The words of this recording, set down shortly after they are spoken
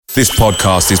This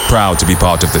podcast is proud to be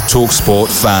part of the TalkSport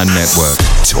Fan Network.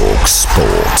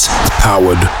 TalkSport.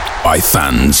 Powered by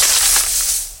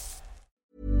fans.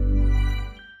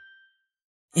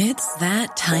 It's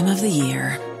that time of the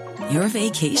year. Your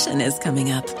vacation is coming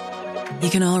up. You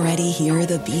can already hear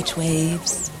the beach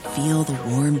waves, feel the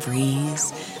warm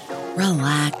breeze,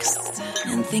 relax,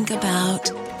 and think about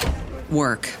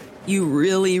work. You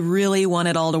really, really want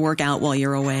it all to work out while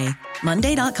you're away.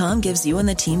 Monday.com gives you and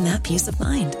the team that peace of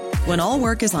mind. When all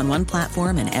work is on one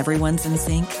platform and everyone's in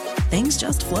sync, things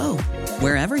just flow.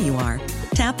 Wherever you are,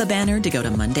 tap the banner to go to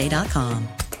Monday.com.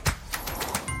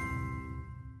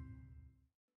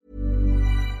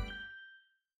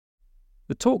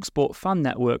 The TalkSport Fan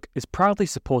Network is proudly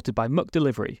supported by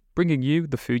McDelivery, bringing you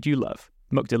the food you love.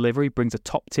 McDelivery brings a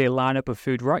top-tier lineup of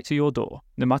food right to your door.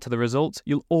 No matter the result,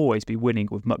 you'll always be winning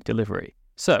with McDelivery.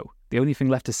 So, the only thing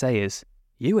left to say is,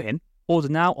 you in? Order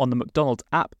now on the McDonald's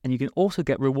app, and you can also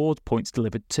get reward points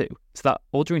delivered too. So that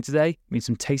ordering today means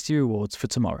some tasty rewards for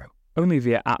tomorrow. Only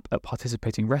via app at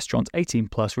participating restaurants. 18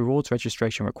 plus. Rewards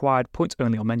registration required. Points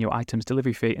only on menu items.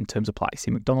 Delivery fee and terms apply.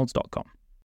 See mcdonalds.com.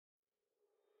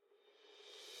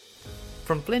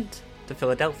 From Flint to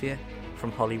Philadelphia,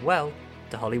 from Hollywell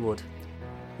to Hollywood.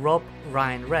 Rob,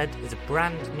 Ryan, Red is a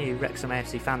brand new Wrexham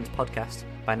AFC fans podcast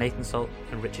by Nathan Salt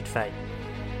and Richard Fay.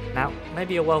 Now,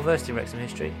 maybe you're well versed in Wrexham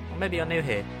history, or maybe you're new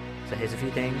here, so here's a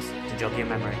few things to jog your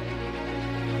memory.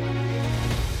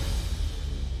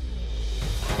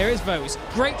 Here is Vose,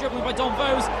 great dribbling by Don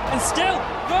Vose, and still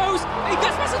Vose, he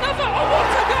gets past another, oh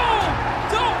what a goal!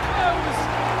 Don Vose,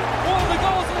 one of the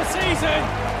goals of the season,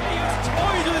 he was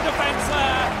toyed with the defence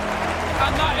there,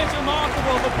 and that is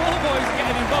remarkable, the Bull Boys are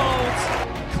getting involved.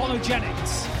 Conor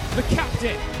Jennings, the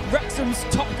captain, Wrexham's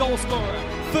top goal scorer,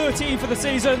 13 for the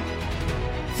season,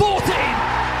 14!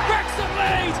 Wrexham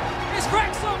lead! It's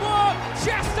Wrexham 1!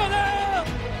 Chester 0!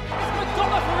 It's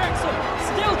McDonough for Wrexham!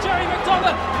 Still Jerry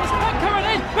McDonough! It's Matt coming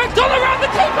in! McDonough round the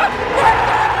keeper!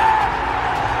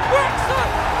 Wrexham!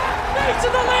 Meet to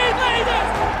the lead leaders!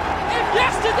 If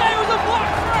yesterday was a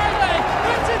Black Friday,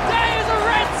 then today is a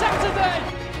Red Saturday!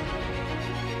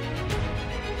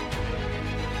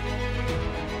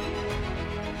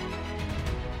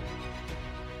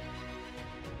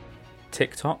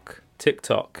 TikTok,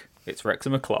 TikTok, it's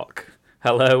Wrexham o'clock.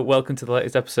 Hello, welcome to the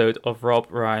latest episode of Rob,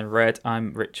 Ryan, Red.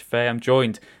 I'm Rich Fay. I'm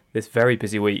joined this very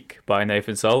busy week by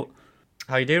Nathan Salt.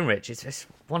 How you doing, Rich? It's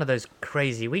one of those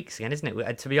crazy weeks again, isn't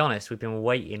it? To be honest, we've been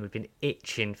waiting, we've been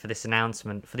itching for this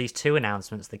announcement, for these two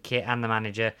announcements, the kit and the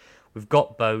manager. We've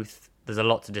got both. There's a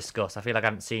lot to discuss. I feel like I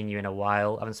haven't seen you in a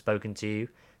while. I haven't spoken to you,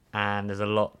 and there's a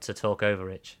lot to talk over,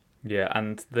 Rich. Yeah,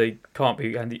 and they can't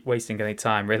be wasting any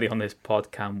time really on this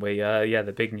pod, can we?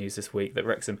 The big news this week that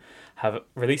Wrexham have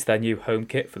released their new home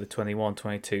kit for the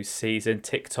 21-22 season.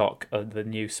 TikTok are the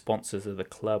new sponsors of the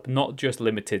club, not just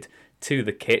limited to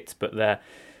the kit, but their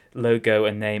logo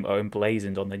and name are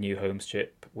emblazoned on the new home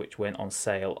strip, which went on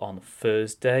sale on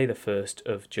Thursday, the 1st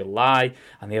of July.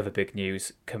 And the other big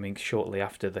news coming shortly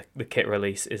after the kit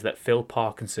release is that Phil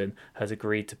Parkinson has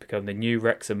agreed to become the new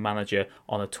Wrexham manager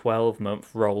on a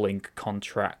 12-month rolling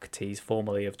contract. He's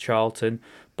formerly of Charlton,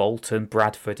 Bolton,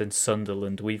 Bradford and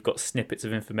Sunderland. We've got snippets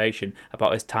of information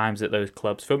about his times at those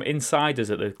clubs from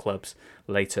insiders at those clubs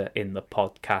later in the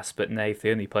podcast. But Nath,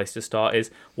 the only place to start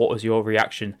is, what was your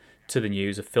reaction to the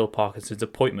news of Phil Parkinson's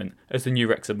appointment as the new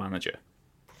Wrexham manager?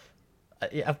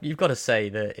 You've got to say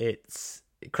that it's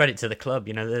credit to the club.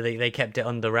 You know, they kept it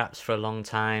under wraps for a long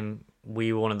time.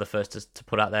 We were one of the first to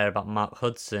put out there about Mark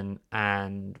Hudson,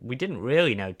 and we didn't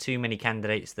really know too many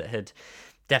candidates that had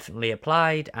definitely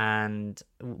applied and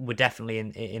were definitely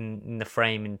in the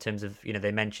frame in terms of, you know,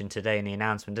 they mentioned today in the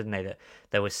announcement, didn't they, that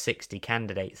there were 60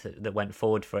 candidates that went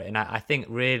forward for it. And I think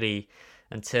really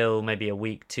until maybe a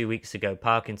week, 2 weeks ago,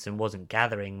 Parkinson wasn't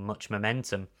gathering much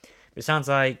momentum. It sounds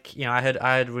like, you know, I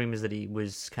heard rumours that he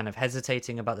was kind of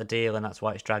hesitating about the deal and that's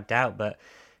why it's dragged out. But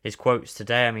his quotes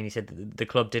today, I mean, he said the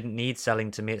club didn't need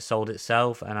selling to me, it sold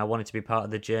itself, and I wanted to be part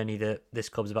of the journey that this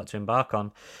club's about to embark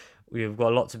on. We've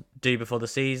got a lot to do before the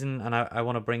season, and I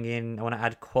want to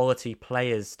add quality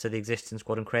players to the existing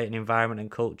squad and create an environment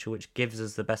and culture which gives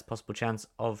us the best possible chance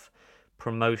of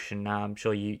promotion. Now, I'm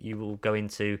sure you will go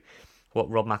into what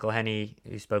Rob McElhenney,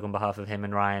 who spoke on behalf of him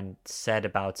and Ryan, said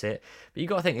about it. But you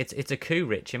got to think it's a coup,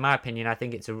 Rich. In my opinion, I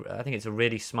think it's a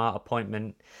really smart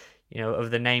appointment. You know,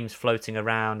 of the names floating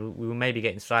around, we were maybe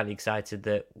getting slightly excited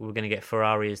that we were going to get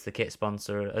Ferrari as the kit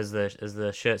sponsor, as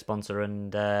the shirt sponsor,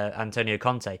 and Antonio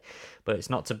Conte, but it's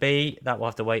not to be. That will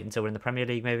have to wait until we're in the Premier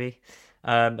League, maybe.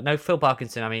 But no, Phil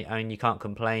Parkinson. I mean, you can't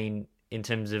complain in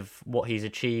terms of what he's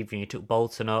achieved. You know, he took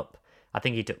Bolton up. I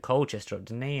think he took Colchester up,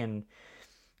 didn't he? And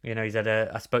He's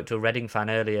I spoke to a Reading fan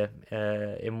earlier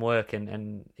in work,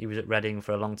 and he was at Reading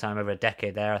for a long time, over a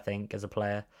decade there, I think, as a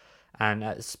player,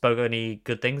 and spoke only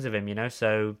good things of him.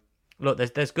 So look,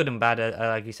 there's good and bad.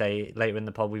 Like you say later in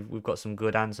the pod, we've got some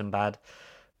good and some bad,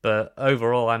 but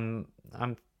overall,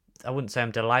 I wouldn't say I'm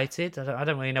delighted. I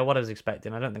don't really know what I was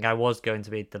expecting. I don't think I was going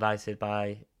to be delighted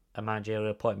by a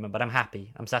managerial appointment, but I'm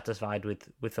happy. I'm satisfied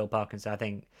with Phil Parkinson. I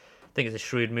think it's a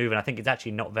shrewd move, and I think it's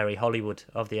actually not very Hollywood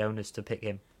of the owners to pick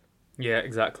him. Yeah,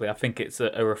 exactly. I think it's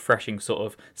a refreshing sort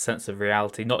of sense of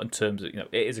reality. Not in terms of,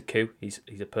 it is a coup. He's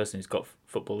a person who's got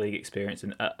Football League experience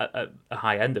and a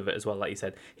high end of it as well. Like you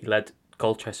said, he led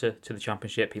Colchester to the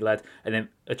Championship. He led and then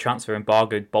a transfer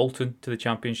embargoed Bolton to the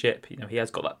Championship. He has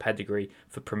got that pedigree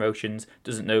for promotions.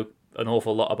 Doesn't know an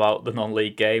awful lot about the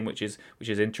non-league game, which is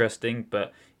interesting.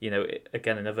 But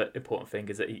again, another important thing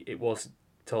is that it was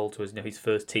told to us, his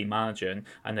first team manager, and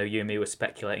I know you and me were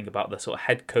speculating about the sort of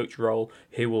head coach role,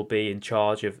 who will be in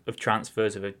charge of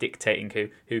transfers, of dictating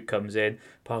who comes in.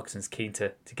 Parkinson's keen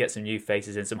to get some new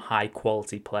faces in, some high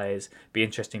quality players. Be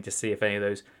interesting to see if any of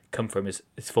those come from his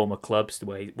former clubs,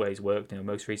 where he's worked,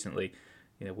 most recently,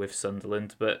 with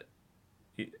Sunderland. But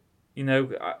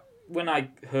when I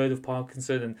heard of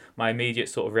Parkinson, and my immediate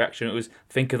sort of reaction, it was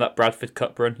think of that Bradford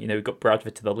Cup run. We got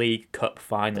Bradford to the League Cup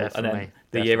final, and then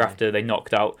the year after they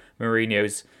knocked out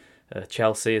Mourinho's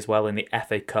Chelsea as well in the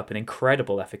FA Cup, an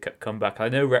incredible FA Cup comeback. I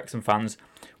know Wrexham fans,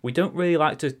 we don't really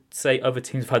like to say other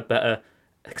teams have had better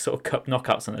sort of cup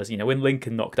knockouts than us. When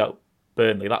Lincoln knocked out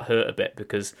Burnley, that hurt a bit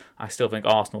because I still think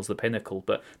Arsenal's the pinnacle.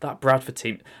 But that Bradford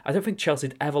team, I don't think Chelsea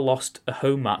had ever lost a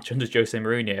home match under Jose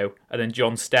Mourinho, and then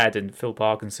John Stead and Phil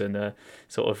Parkinson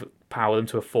sort of powered them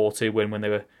to a 4-2 win when they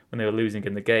were losing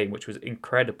in the game, which was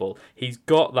incredible. He's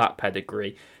got that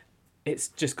pedigree. It's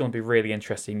just going to be really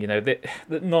interesting.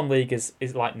 The non-league is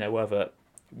like no other.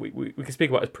 We can speak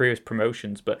about his previous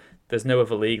promotions, but there's no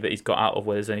other league that he's got out of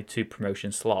where there's only 2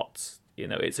 promotion slots.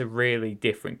 It's a really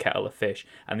different kettle of fish.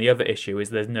 And the other issue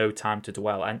is there's no time to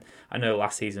dwell. And I know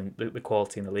last season the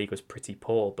quality in the league was pretty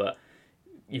poor, but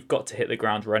you've got to hit the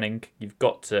ground running. You've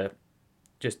got to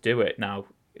just do it now.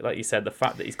 Like you said, the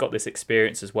fact that he's got this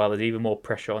experience as well is even more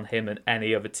pressure on him than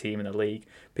any other team in the league.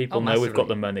 People know we've got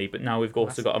the money, but now we've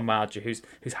also got a manager who's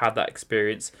had that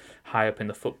experience high up in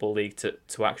the Football League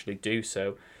to actually do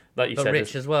so. Like you said,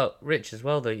 Rich as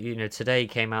well. Though today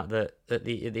came out that at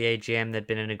the AGM there'd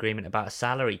been an agreement about a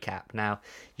salary cap. Now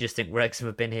you just think Wrexham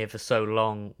have been here for so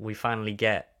long, we finally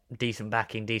get decent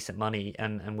backing, decent money,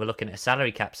 and we're looking at a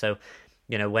salary cap. So,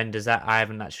 when does that? I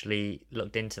haven't actually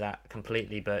looked into that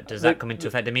completely, but does that come into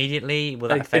effect immediately? Will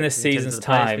that affect in a season's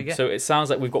time? So it sounds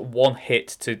like we've got one hit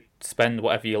to spend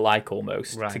whatever you like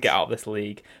almost to get out of this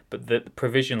league, but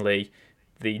provisionally,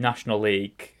 the National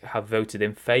League have voted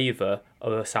in favour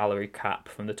of a salary cap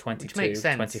from the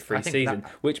 22-23 season,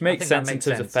 which makes sense in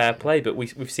terms of fair play, but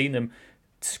we've seen them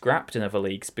scrapped in other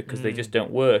leagues because they just don't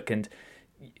work. And,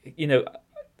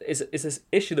 it's this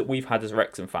issue that we've had as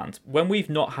Wrexham fans. When we've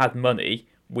not had money,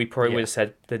 we probably would have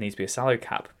said there needs to be a salary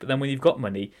cap. But then when you've got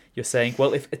money, you're saying,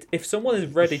 well, if someone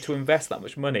is ready to invest that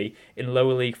much money in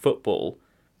lower league football,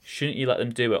 shouldn't you let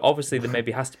them do it? Obviously, there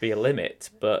maybe has to be a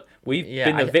limit, but we've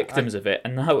been the victims of it,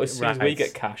 and now as soon as we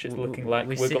get cash, it's looking like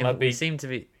we're going to be. We seem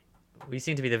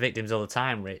to be the victims all the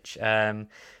time, Rich.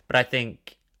 But I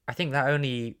think that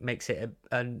only makes it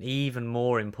an even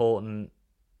more important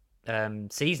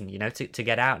season, to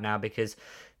get out now, because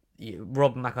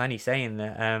Rob McElhenney saying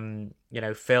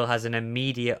that Phil has an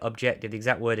immediate objective. The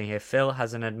exact wording here: Phil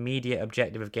has an immediate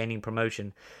objective of gaining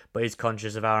promotion, but is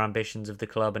conscious of our ambitions of the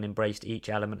club and embraced each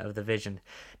element of the vision.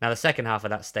 Now, the second half of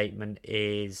that statement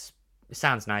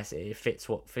sounds nice. It fits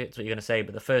what you're going to say,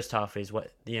 but the first half is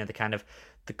what the kind of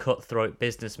the cutthroat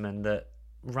businessman that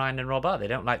Ryan and Rob are. They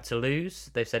don't like to lose.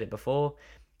 They've said it before.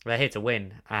 They're here to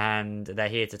win, and they're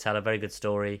here to tell a very good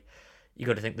story. You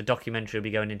got to think the documentary will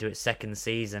be going into its second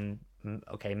season.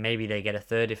 Okay, maybe they get a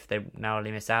third if they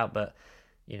narrowly miss out, but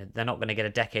they're not going to get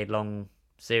a decade-long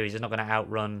series. It's not going to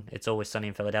outrun It's Always Sunny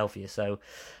in Philadelphia. So,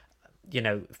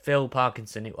 Phil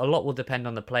Parkinson, a lot will depend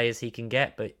on the players he can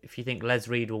get, but if you think Les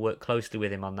Reed will work closely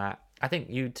with him on that, I think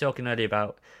you talking earlier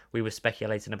about we were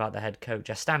speculating about the head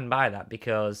coach. I stand by that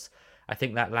because I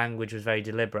think that language was very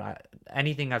deliberate.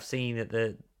 Anything I've seen that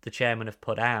the chairman have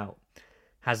put out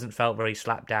hasn't felt very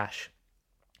slapdash.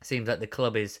 Seems like the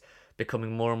club is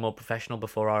becoming more and more professional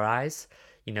before our eyes.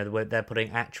 They're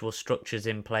putting actual structures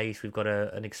in place. We've got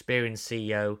an experienced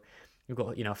CEO. We've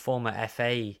got a former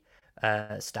FA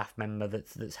staff member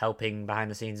that's helping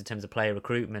behind the scenes in terms of player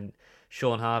recruitment.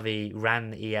 Sean Harvey ran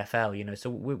the EFL.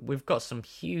 So we've got some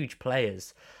huge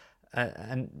players,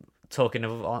 and talking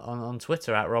of on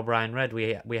Twitter at Rob Ryan Red,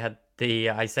 we had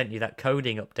I sent you that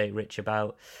coding update, Rich,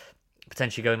 about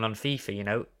potentially going on FIFA. You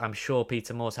know, I'm sure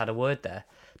Peter Moore's had a word there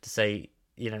to say,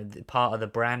 you know, part of the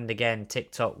brand again.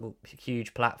 TikTok,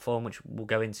 huge platform, which we'll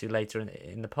go into later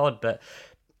in the pod. But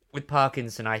with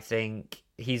Parkinson, I think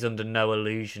he's under no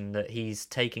illusion that he's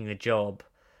taking the job,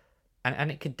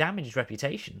 and it could damage his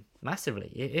reputation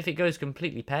massively if it goes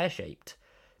completely pear shaped.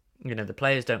 You know, the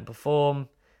players don't perform.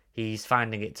 He's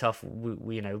finding it tough.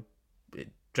 We you know,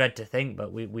 dread to think,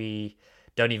 but we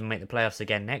don't even make the playoffs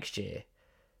again next year.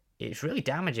 It's really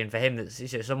damaging for him.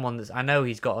 That's someone that's, I know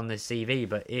he's got on this CV,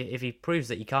 but if he proves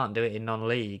that he can't do it in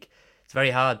non-league, it's very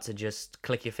hard to just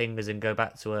click your fingers and go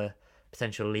back to a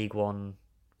potential League One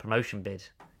promotion bid.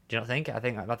 Do you not think? I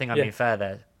think I'm being fair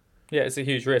there. Yeah, it's a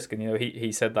huge risk, and you know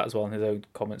he said that as well in his own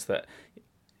comments that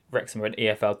Wrexham are an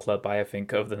EFL club by, I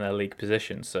think, other than their league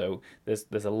position. So there's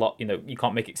a lot, you know, you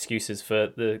can't make excuses for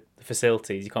the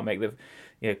facilities. You can't make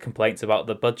the complaints about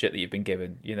the budget that you've been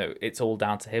given. You know, it's all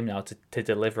down to him now to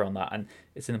deliver on that. And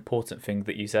it's an important thing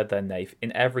that you said there, Nath.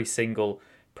 In every single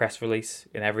press release,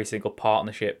 in every single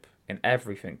partnership, in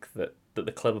everything that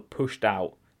the club have pushed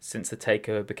out since the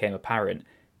takeover became apparent,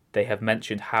 they have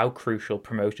mentioned how crucial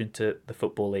promotion to the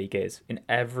Football League is in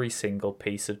every single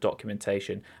piece of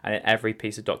documentation. And in every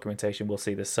piece of documentation we'll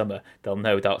see this summer, they'll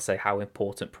no doubt say how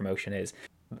important promotion is.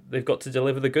 They've got to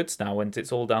deliver the goods now, and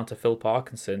it's all down to Phil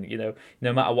Parkinson. You know,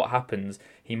 no matter what happens,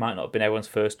 he might not have been everyone's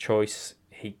first choice.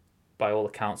 He, by all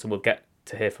accounts, and we'll get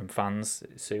to hear from fans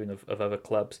soon of other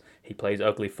clubs, he plays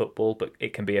ugly football, but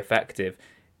it can be effective.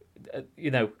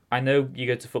 You know, I know you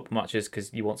go to football matches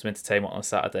because you want some entertainment on a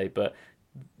Saturday, but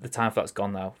the time for that's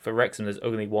gone now. For Wrexham, there's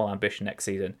only one ambition next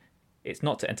season. It's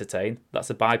not to entertain. That's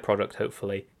a byproduct,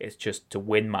 hopefully. It's just to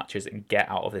win matches and get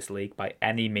out of this league by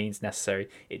any means necessary.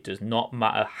 It does not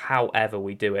matter however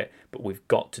we do it, but we've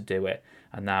got to do it.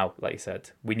 And now, like you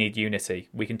said, we need unity.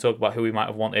 We can talk about who we might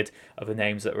have wanted, other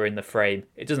names that were in the frame.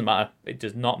 It doesn't matter. It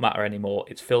does not matter anymore.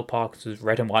 It's Phil Parkinson's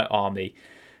red and white army.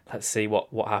 Let's see what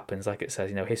happens. Like it says,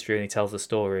 you know, history only tells the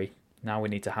story. Now we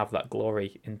need to have that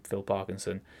glory in Phil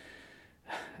Parkinson.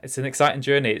 It's an exciting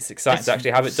journey. It's exciting to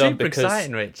actually have it done because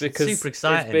exciting, Rich. Super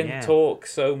exciting, there's been talk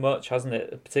so much, hasn't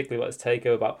it? Particularly let's take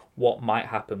over about what might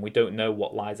happen. We don't know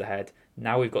what lies ahead.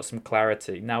 Now we've got some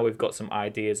clarity. Now we've got some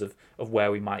ideas of where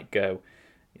we might go.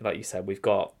 Like you said, we've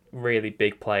got really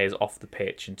big players off the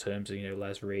pitch in terms of, you know,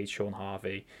 Les Reed, Sean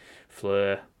Harvey,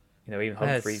 Fleur. You know, even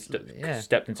Humphreys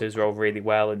stepped into his role really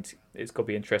well, and it's going to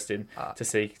be interesting to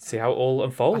see how it all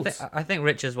unfolds. I think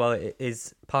Rich, as well,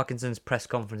 is Parkinson's press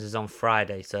conference is on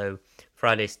Friday, so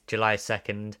Friday, July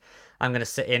 2nd. I'm going to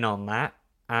sit in on that,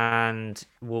 and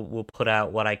we'll put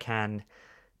out what I can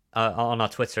on our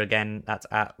Twitter again. That's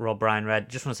at Rob Ryan Red.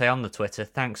 Just want to say on the Twitter,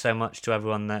 thanks so much to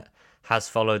everyone that has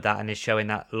followed that and is showing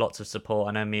that lots of support.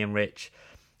 I know me and Rich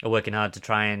are working hard to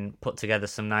try and put together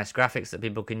some nice graphics that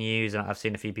people can use, and I've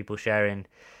seen a few people sharing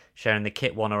the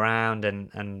kit one around,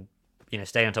 and you know,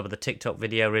 staying on top of the TikTok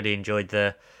video. Really enjoyed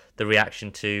the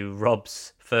reaction to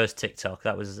Rob's first TikTok.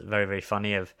 That was very, very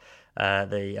funny, of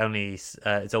the only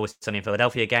It's Always Sunny in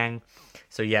Philadelphia gang.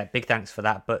 So yeah, big thanks for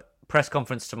that. But press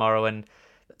conference tomorrow, and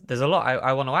there's a lot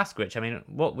I want to ask Rich. I mean,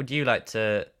 what would you like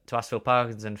to ask Phil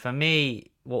Parkinson? For me,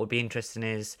 what would be interesting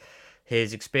is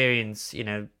his experience, you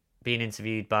know, being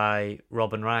interviewed by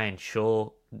Rob and Ryan.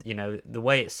 Sure, you know, the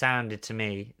way it sounded to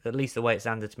me, at least the way it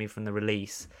sounded to me from the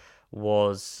release,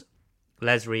 was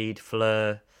Les Reed,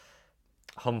 Fleur,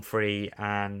 Humphrey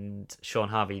and Sean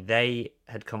Harvey, they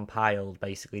had compiled,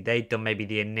 basically, they'd done maybe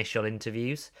the initial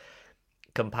interviews,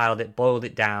 compiled it, boiled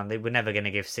it down. They were never going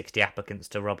to give 60 applicants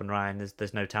to Rob and Ryan.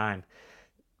 There's no time.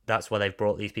 That's why they've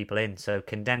brought these people in. So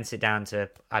condense it down to,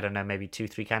 I don't know, maybe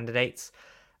 2-3 candidates.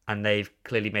 And they've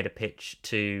clearly made a pitch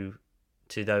to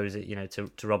those, you know, to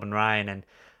Rob and Ryan. And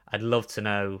I'd love to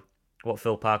know what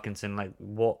Phil Parkinson, like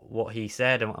what he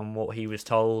said and what he was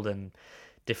told and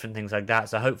different things like that.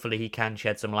 So hopefully he can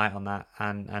shed some light on that,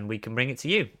 and we can bring it to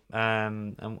you.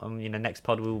 And you know, next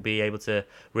pod we will be able to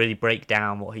really break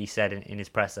down what he said in his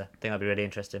presser. I think that'd be really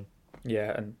interesting.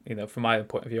 Yeah, and you know, from my own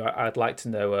point of view, I'd like to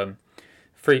know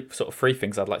three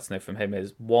things I'd like to know from him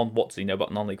is, one, what does he know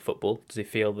about non-league football? Does he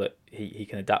feel that he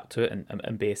can adapt to it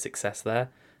and be a success there?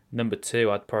 Number two,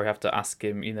 I'd probably have to ask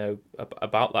him, you know,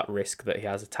 about that risk that he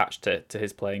has attached to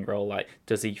his playing role. Like,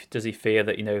 does he fear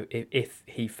that, you know, if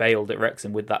he failed at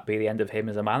Wrexham, would that be the end of him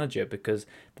as a manager? Because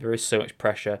there is so much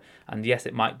pressure, and yes,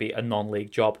 it might be a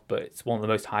non-league job, but it's one of the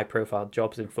most high-profile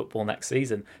jobs in football next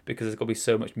season, because there's going to be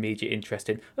so much media interest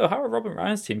in, how are Rob and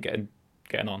Ryan's team getting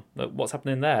on? What's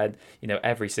happening there? And, you know,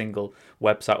 every single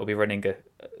website will be running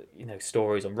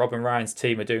stories on Robin Ryan's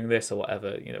team are doing this or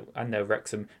whatever. I know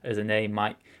Wrexham as a name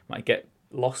might get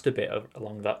lost a bit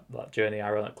along that journey,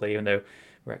 ironically, even though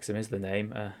Wrexham is the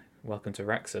name. Welcome to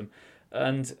Wrexham.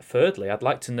 And thirdly, I'd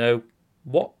like to know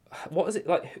what is it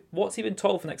like? What's he been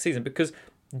told for next season? Because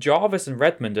Jarvis and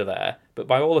Redmond are there, but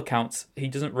by all accounts, he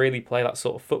doesn't really play that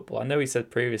sort of football. I know he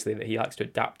said previously that he likes to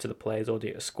adapt to the players already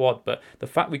at a squad, but the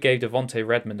fact we gave Devontae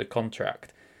Redmond a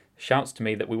contract shouts to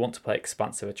me that we want to play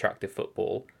expansive, attractive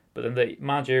football. But then the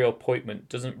managerial appointment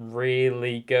doesn't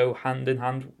really go hand in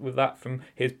hand with that from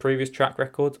his previous track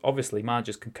record. Obviously,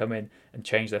 managers can come in and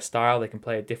change their style. They can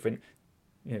play a different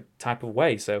type of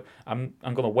way. So I'm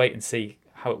going to wait and see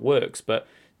how it works. But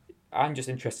I'm just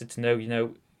interested to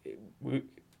know,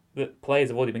 the players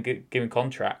have already been given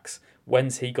contracts.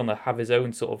 When's he going to have his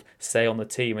own sort of say on the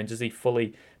team? And does he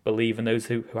fully believe in those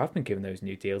who have been given those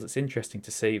new deals? It's interesting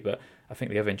to see, but I think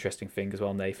the other interesting thing as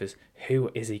well, Nath, is who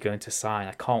is he going to sign?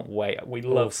 I can't wait. We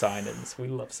love signings. We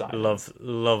love signings.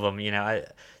 Love them. I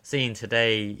seen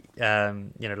today,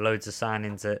 loads of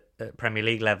signings at Premier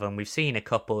League level, and we've seen a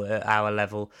couple at our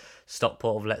level.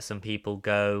 Stockport have let some people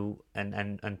go,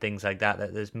 and things like that.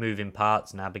 That there's moving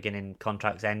parts now. Beginning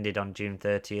contracts ended on June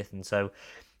 30th, and so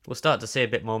we'll start to see a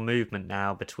bit more movement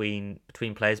now between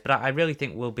players. But I really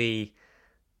think we'll be.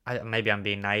 Maybe I'm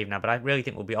being naive now, but I really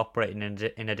think we'll be operating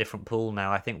in a different pool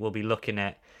now. I think we'll be looking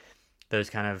at those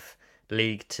kind of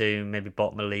League Two, maybe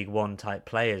bottom of League One type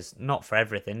players. Not for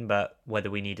everything, but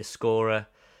whether we need a scorer.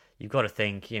 You've got to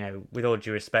think, with all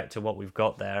due respect to what we've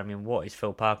got there, I mean, what is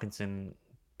Phil Parkinson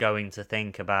going to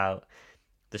think about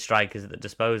the strikers at the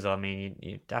disposal? I mean,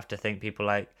 you'd have to think people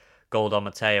like Goldon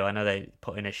Mateo. I know they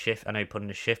put in a shift. I know he put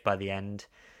in a shift by the end.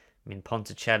 I mean,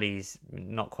 Ponticelli's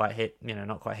not quite hit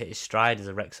his stride as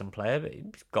a Wrexham player, but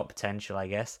he's got potential, I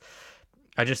guess.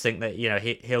 I just think that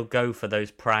he'll go for those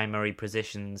primary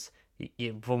positions.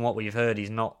 From what we've heard,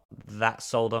 he's not that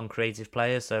sold on creative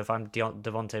players. So if I'm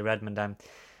Devontae Redmond, I'm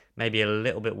maybe a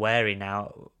little bit wary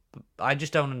now. I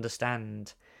just don't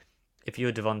understand. If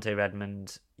you're Devontae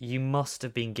Redmond, you must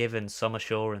have been given some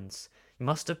assurance. You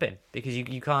must have been, because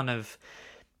you can't have.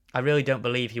 I really don't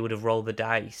believe he would have rolled the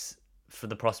dice for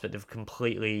the prospect of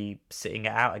completely sitting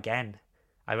it out again.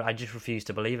 I just refuse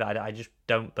to believe it. I just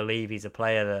don't believe he's a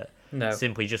player that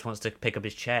simply just wants to pick up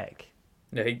his check.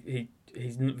 No,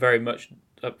 he's very much,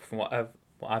 from what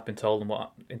I've been told and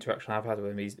what interaction I've had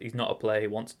with him, he's not a player who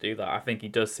wants to do that. I think he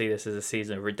does see this as a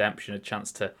season of redemption, a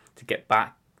chance to get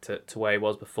back to where he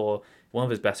was before. One of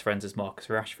his best friends is Marcus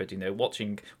Rashford.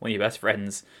 Watching one of your best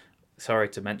friends, sorry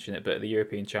to mention it, but at the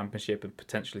European Championship and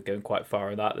potentially going quite far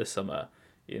in that this summer,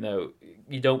 you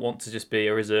don't want to just be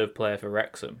a reserve player for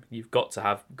Wrexham. You've got to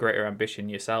have greater ambition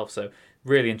yourself. So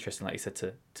really interesting, like you said,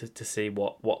 to see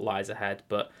what lies ahead.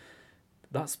 But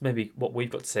that's maybe what we've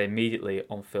got to say immediately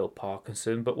on Phil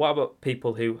Parkinson. But what about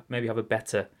people who maybe have a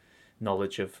better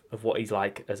knowledge of what he's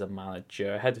like as a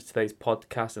manager? Ahead of today's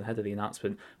podcast and ahead of the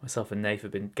announcement, myself and Nath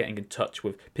have been getting in touch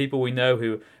with people we know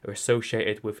who are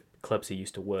associated with clubs he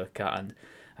used to work at. And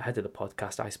ahead of the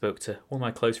podcast, I spoke to one of my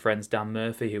close friends, Dan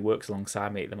Murphy, who works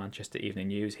alongside me at the Manchester Evening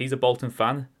News. He's a Bolton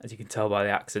fan, as you can tell by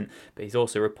the accent, but he's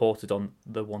also reported on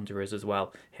the Wanderers as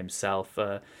well himself.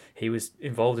 He was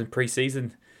involved in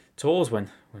pre-season tours when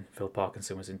Phil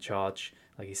Parkinson was in charge,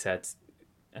 like he said,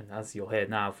 and as you'll hear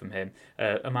now from him,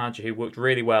 a manager who worked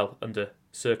really well under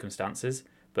circumstances,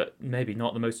 but maybe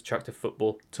not the most attractive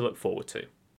football to look forward to.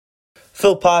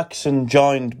 Phil Parkinson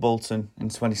joined Bolton in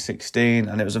 2016,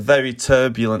 and it was a very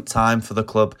turbulent time for the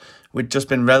club. We'd just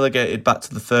been relegated back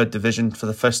to the third division for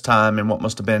the first time in what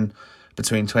must have been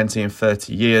between 20 and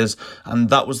 30 years, and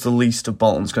that was the least of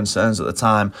Bolton's concerns at the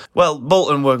time. Well,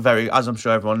 Bolton were as I'm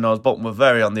sure everyone knows, Bolton were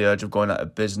very on the edge of going out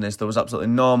of business. There was absolutely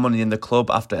no money in the club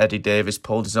after Eddie Davis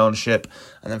pulled his ownership,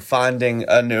 and then finding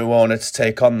a new owner to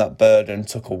take on that burden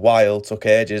took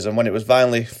ages, and when it was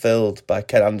finally filled by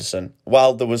Ken Anderson,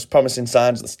 while there was promising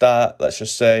signs at the start, let's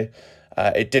just say,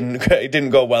 it didn't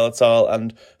go well at all,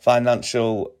 and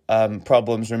financial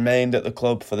problems remained at the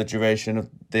club for the duration of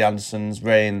the Andersons'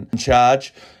 reign in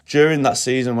charge. During that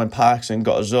season when Parkinson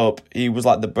got us up, he was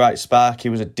like the bright spark. He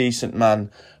was a decent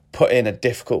man put in a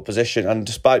difficult position, and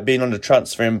despite being under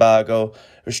transfer embargo,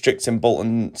 restricting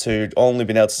Bolton to only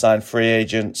being able to sign free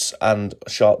agents and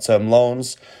short-term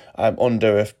loans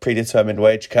under a predetermined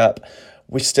wage cap,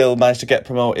 we still managed to get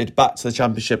promoted back to the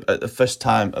Championship at the first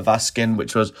time of asking,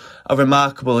 which was a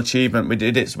remarkable achievement. We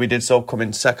did so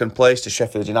coming second place to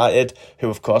Sheffield United, who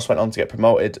of course went on to get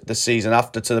promoted the season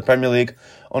after to the Premier League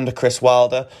under Chris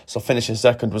Wilder. So finishing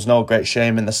second was no great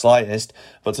shame in the slightest.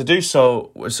 But to do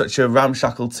so with such a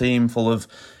ramshackle team full of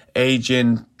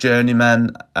ageing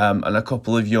journeymen and a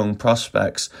couple of young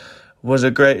prospects was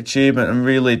a great achievement and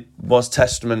really was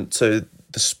testament to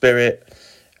the spirit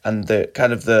and the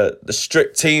kind of the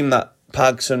strict team that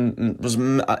Parkinson was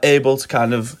able to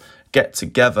kind of get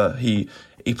together. He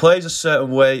plays a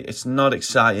certain way. It's not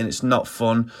exciting. It's not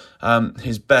fun.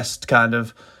 His best kind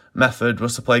of method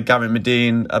was to play Gary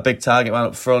Medine, a big target man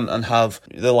up front, and have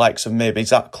the likes of maybe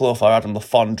Zach Clough or Adam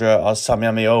Lafondra or Sammy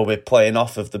Amiobi playing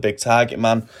off of the big target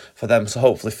man for them to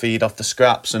hopefully feed off the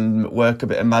scraps and work a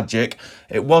bit of magic.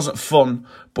 It wasn't fun,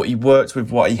 but he worked with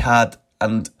what he had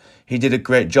and he did a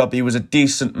great job. He was a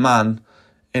decent man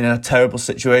in a terrible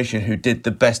situation who did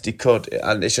the best he could,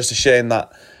 and it's just a shame that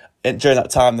during that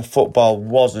time the football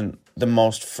wasn't the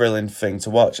most thrilling thing to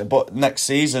watch. But next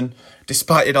season,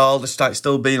 despite it all, despite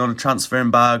still being on a transfer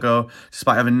embargo,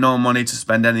 despite having no money to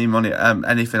spend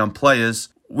anything on players,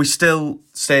 we still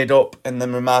stayed up in the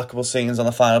remarkable scenes on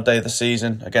the final day of the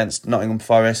season against Nottingham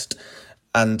Forest,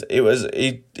 and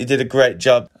he did a great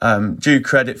job. Due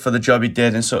credit for the job he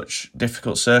did in such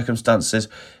difficult circumstances.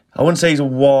 I wouldn't say he's a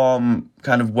warm,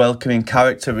 kind of welcoming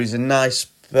character. He's a nice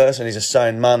person, he's a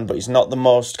sound man, but he's not the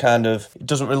most kind of... He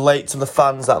doesn't relate to the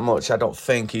fans that much, I don't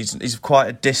think. He's quite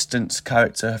a distant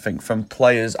character, I think, from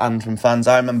players and from fans.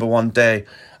 I remember one day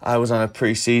I was on a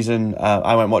pre-season,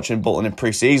 I went watching Bolton in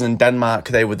pre-season, Denmark,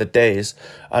 they were the days,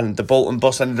 and the Bolton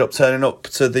bus ended up turning up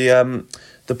to the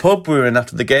pub we were in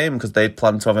after the game because they'd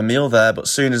planned to have a meal there, but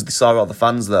as soon as they saw all the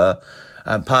fans there,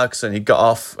 Parkinson, he got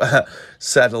off,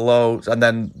 said hello, and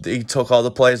then he took all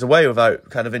the players away without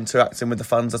kind of interacting with the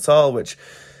fans at all, which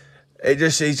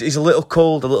he's a little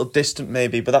cold, a little distant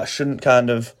maybe, but that shouldn't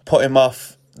kind of put him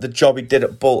off the job he did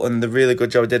at Bolton, the really good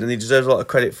job he did, and he deserves a lot of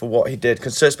credit for what he did,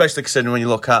 especially considering when you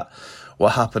look at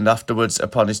what happened afterwards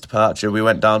upon his departure. We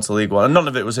went down to League One, and none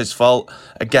of it was his fault.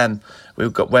 Again,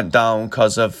 went down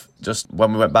because of just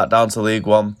when we went back down to League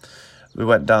One, we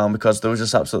went down because there was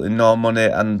just absolutely no money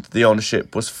and the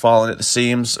ownership was falling at the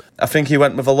seams. I think he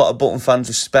went with a lot of Bolton fans'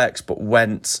 respects, but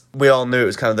we all knew it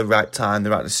was kind of the right time, the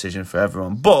right decision for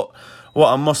everyone. But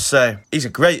what I must say, he's a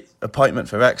great appointment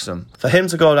for Wrexham. For him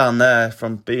to go down there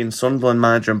from being Sunderland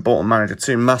manager and Bolton manager,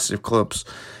 two massive clubs,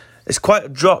 it's quite a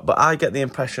drop, but I get the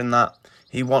impression that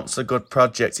he wants a good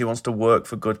project, he wants to work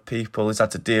for good people. He's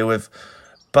had to deal with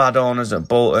bad owners at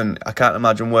Bolton. I can't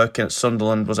imagine working at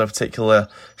Sunderland was a particular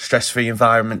stress-free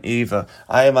environment either.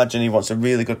 I imagine he wants a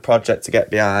really good project to get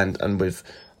behind, and with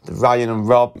Ryan and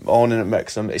Rob owning at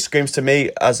Wrexham, it screams to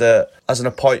me as an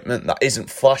appointment that isn't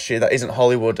flashy, that isn't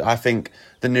Hollywood. I think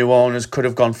the new owners could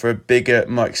have gone for a bigger,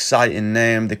 more exciting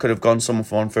name. They could have gone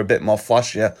someone for a bit more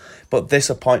flashier. But this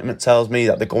appointment tells me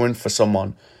that they're going for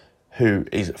someone who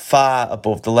is far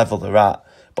above the level they're at,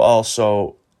 but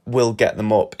also will get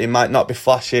them up. It might not be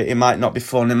flashy, it might not be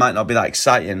fun, it might not be that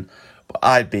exciting, but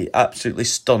I'd be absolutely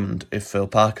stunned if Phil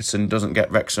Parkinson doesn't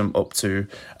get Wrexham up to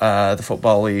the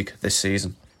Football League this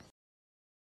season.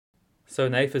 So,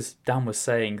 Nath, as Dan was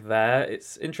saying there,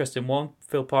 it's interesting one.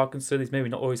 Phil Parkinson, he's maybe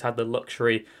not always had the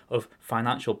luxury of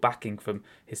financial backing from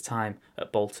his time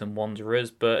at Bolton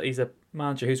Wanderers, but he's a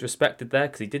manager who's respected there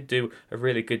because he did do a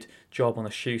really good job on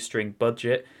a shoestring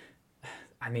budget.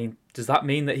 I mean, does that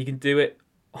mean that he can do it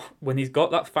when he's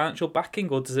got that financial backing,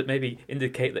 or does it maybe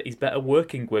indicate that he's better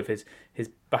working with his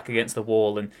back against the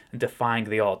wall and defying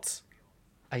the odds?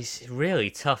 It's really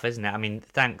tough, isn't it? I mean,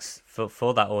 thanks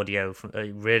for that audio,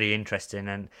 really interesting,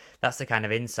 and that's the kind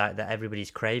of insight that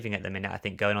everybody's craving at the minute. I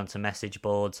think going onto message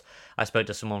boards, I spoke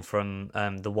to someone from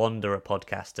the Wanderer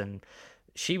podcast, and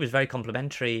she was very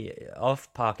complimentary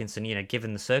of Parkinson,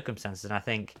 given the circumstances, and I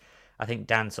think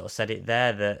Dan sort of said it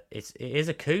there, that it is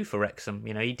a coup for Wrexham.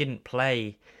 He didn't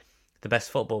play the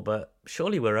best football, but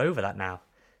surely we're over that now.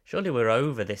 Surely we're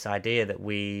over this idea that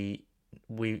we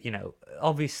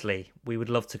obviously we would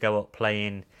love to go up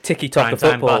playing tiki-taka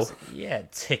football. Yeah,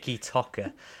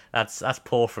 tiki-taka. That's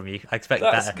poor from you. I expect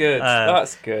that's better. Good.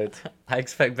 That's good. I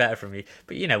expect better from you.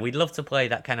 But we'd love to play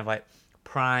that kind of like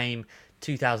prime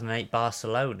 2008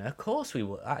 Barcelona. Of course we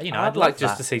would. I'd like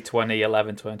just to see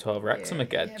 2011, 2012 Wrexham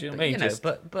again. Do you know what I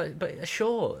mean? But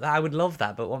sure, I would love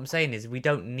that. But what I'm saying is we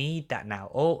don't need that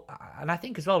now. And I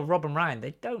think as well, Rob and Ryan,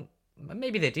 they don't.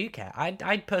 Maybe they do care.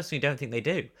 I personally don't think they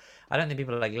do. I don't think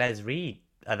people like Les Reed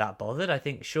are that bothered. I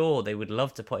think, sure, they would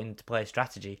love to put into play a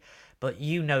strategy. But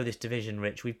this division,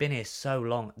 Rich. We've been here so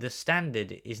long. The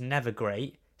standard is never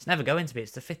great. It's never going to be.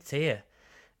 It's the fifth tier.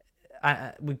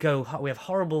 We have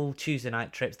horrible Tuesday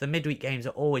night trips. The midweek games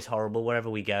are always horrible wherever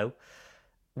we go.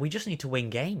 We just need to win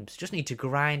games. Just need to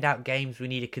grind out games. We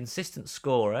need a consistent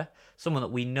scorer, someone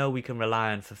that we know we can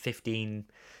rely on for 15,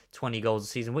 20 goals a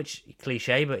season, which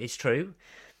cliche, but it's true.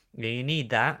 You need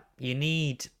that. You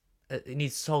need it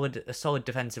needs a solid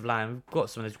defensive line. We've got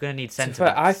some of those. We're going to need centre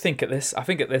backs. backs. I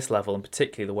think at this level, and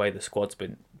particularly the way the squad's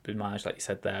been managed, like you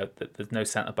said there, that there's no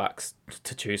centre backs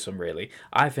to choose from really.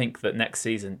 I think that next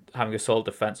season having a solid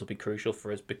defence will be crucial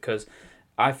for us, because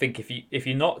I think if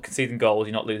you're not conceding goals,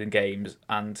 you're not losing games,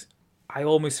 and I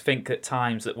almost think at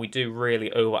times that we do really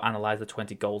overanalyze the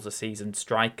 20 goals a season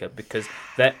striker, because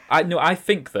I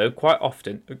think though quite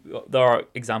often there are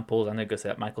examples, I know go say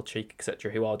like Michael Cheek,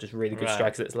 etc., who are just really good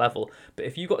strikers at this level. But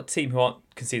if you've got a team who aren't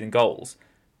conceding goals,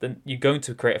 then you're going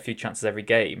to create a few chances every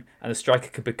game, and the striker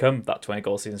could become that 20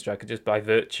 goal season striker just by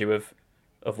virtue of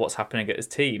what's happening at his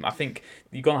team. I think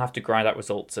you're going to have to grind out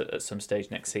results at some stage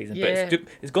next season, but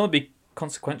it's going to be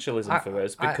consequentialism for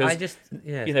us, because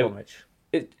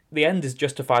the end is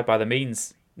justified by the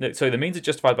means. No, sorry, the means are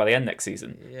justified by the end next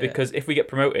season. Yeah. Because if we get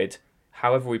promoted,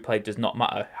 however we played does not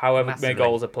matter. However many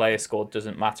goals a player scored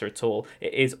doesn't matter at all.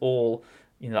 It is all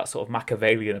that sort of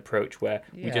Machiavellian approach where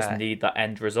we just need that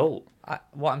end result.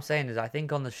 What I'm saying is, I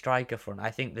think on the striker front,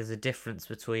 I think there's a difference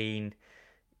between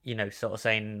sort of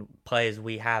saying players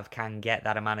we have can get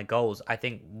that amount of goals. I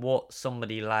think what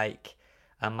somebody like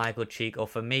Michael Cheek, or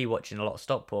for me watching a lot of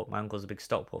Stockport, my uncle's a big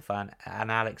Stockport fan,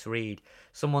 and Alex Reid,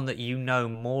 someone that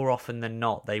more often than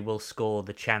not they will score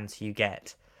the chance you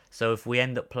get. So if we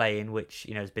end up playing, which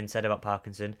has been said about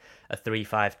Parkinson, a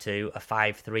 3-5-2, a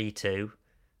 5-3-2,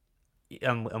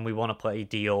 and we want to play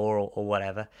Dior or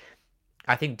whatever,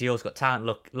 I think Dior's got talent.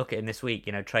 Look at him this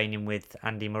week, training with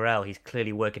Andy Morel. He's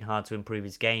clearly working hard to improve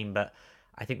his game, but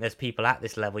I think there's people at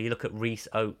this level. You look at Reece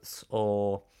Oates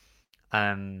or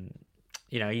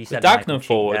you said Dagenham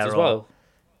forwards as well.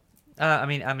 I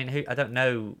mean, who I don't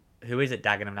know who is at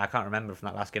Dagenham now. I can't remember from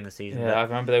that last game of the season. Yeah, I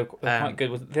remember they were quite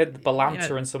good. They had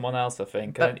Balanta and someone else, I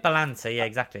think. Balanta, yeah,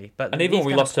 exactly. But and even when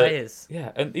we lost players,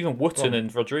 and even Wootton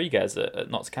and Rodriguez at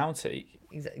Notts County.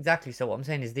 Exactly. So what I'm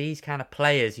saying is, these kind of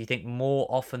players, you think more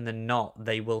often than not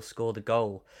they will score the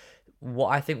goal. What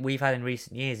I think we've had in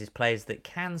recent years is players that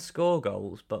can score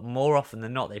goals, but more often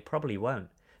than not they probably won't.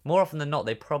 More often than not,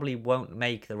 they probably won't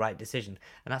make the right decision.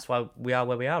 And that's why we are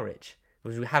where we are, Rich.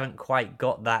 Because we haven't quite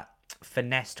got that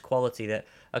finessed quality that,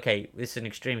 okay, this is an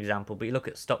extreme example, but you look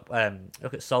at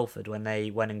Salford when they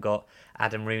went and got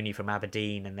Adam Rooney from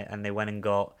Aberdeen, and they went and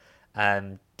got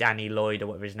Danny Lloyd or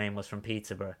whatever his name was from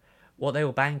Peterborough. What they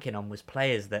were banking on was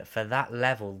players that for that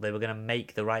level they were going to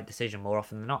make the right decision more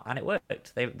often than not, and it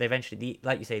worked. They eventually,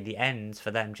 like you say, the ends for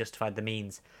them justified the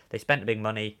means. They spent the big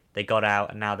money, they got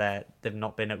out, and now they've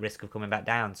not been at risk of coming back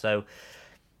down. So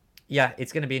yeah,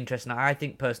 it's going to be interesting. I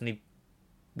think personally,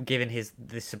 given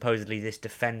this supposedly this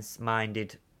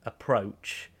defence-minded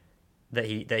approach that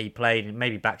he played, and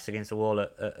maybe backs against the wall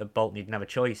at Bolton, he didn't have a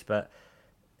choice, but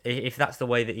if that's the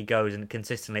way that he goes, and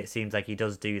consistently it seems like he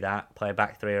does do that, play a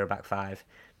back three or a back five,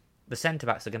 the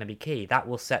centre-backs are going to be key. That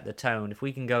will set the tone. If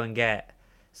we can go and get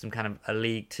some kind of a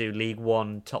League 2, League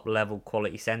 1 top-level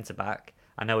quality centre-back,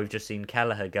 I know we've just seen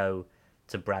Kelleher go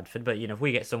to Bradford, but if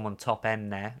we get someone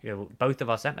top-end there, both of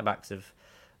our centre-backs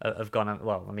have gone,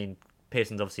 well, I mean,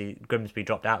 Pearson's obviously, Grimsby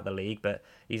dropped out of the league, but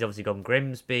he's obviously gone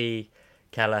Grimsby,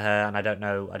 Kelleher, and I don't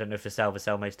know if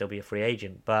Vassell may still be a free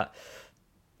agent, but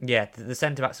yeah, the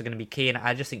centre backs are going to be key, and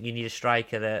I just think you need a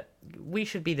striker that we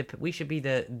should be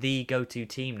the go-to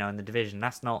team now in the division.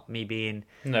 That's not me being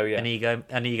an ego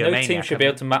No maniac. team should be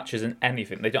able to match us in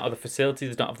anything. They don't have the facilities,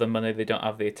 they don't have the money, they don't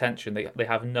have the attention. They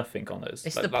have nothing on us.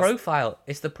 It's the profile.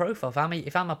 It's the profile.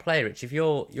 If I'm a player, Rich, if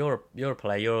you're a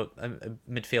player, you're a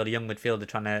midfielder, young midfielder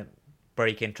trying to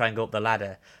break in, try and go up the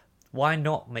ladder, why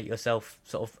not make yourself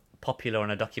sort of popular on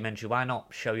a documentary? Why not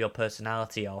show your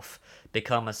personality off,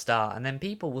 become a star, and then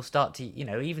people will start to,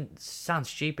 even sounds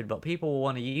stupid, but people will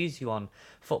want to use you on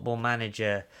Football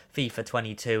Manager, FIFA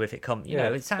 22 if it comes.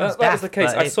 It sounds that was the case.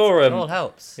 I saw it all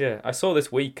helps. Yeah, I saw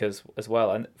this week as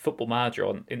well, and Football Manager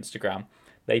on Instagram,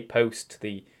 they post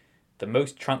the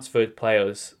most transferred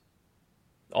players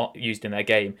used in their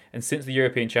game, and since the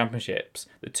European Championships,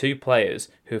 the two players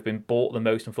who have been bought the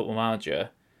most on Football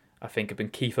Manager, I think, have been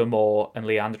Kiefer Moore and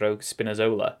Leandro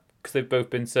Spinazzola, because they've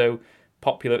both been so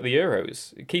popular at the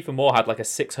Euros. Kiefer Moore had like a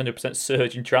 600%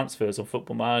 surge in transfers on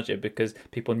Football Manager because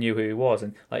people knew who he was.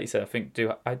 And like you said,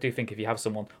 I do think if you have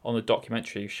someone on the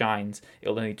documentary who shines,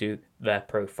 it'll only do their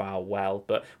profile well.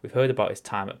 But we've heard about his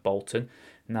time at Bolton.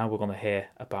 Now we're going to hear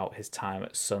about his time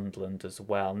at Sunderland as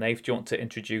well. Nave, do you want to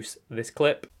introduce this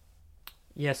clip?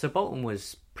 Yeah, so Bolton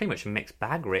was pretty much a mixed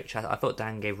bag, Rich. I thought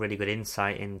Dan gave really good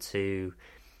insight into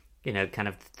kind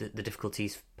of the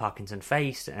difficulties Parkinson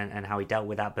faced and how he dealt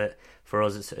with that. But for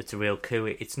us, it's a real coup.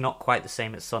 It's not quite the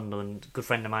same at Sunderland. A good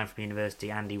friend of mine from university,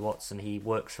 Andy Watson, he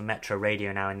works for Metro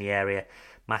Radio now in the area,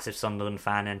 massive Sunderland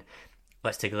fan. And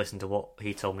Let's take a listen to what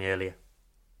he told me earlier.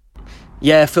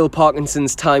 Yeah, Phil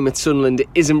Parkinson's time at Sunderland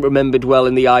isn't remembered well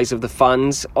in the eyes of the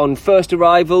fans. On first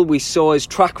arrival, we saw his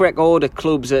track record at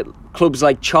clubs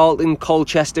like Charlton,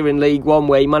 Colchester in League One,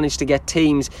 where he managed to get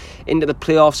teams into the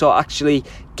playoffs or actually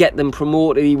get them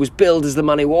promoted. He was billed as the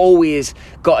man who always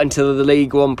got into the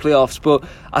League One playoffs, but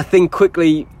I think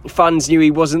quickly fans knew he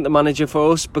wasn't the manager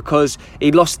for us because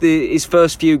he lost his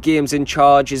first few games in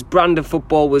charge. His brand of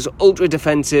football was ultra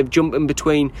defensive, jumping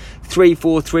between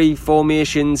 3-4-3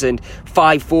 formations and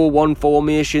 5-4-1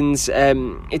 formations.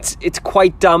 It's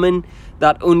quite damning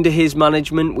that under his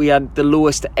management we had the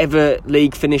lowest ever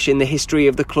league finish in the history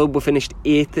of the club. We finished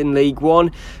 8th in League One,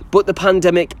 but the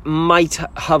pandemic might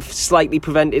have slightly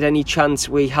prevented any chance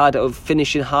we had of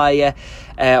finishing higher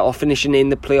or finishing in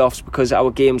the playoffs because our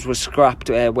games were scrapped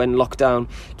when lockdown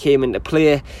came into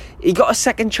play. He got a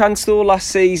second chance though last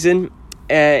season.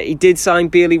 He did sign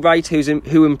Bailey Wright,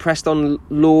 who impressed on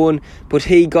loan, but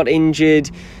he got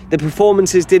injured. The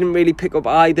performances didn't really pick up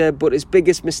either, but his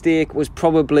biggest mistake was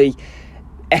probably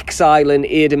exiling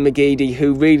Aidan McGeady,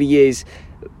 who really is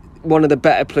one of the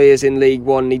better players in League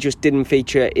One. He just didn't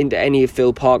feature into any of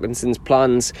Phil Parkinson's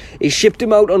plans. He shipped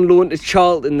him out on loan to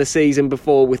Charlton the season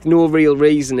before with no real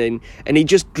reasoning, and he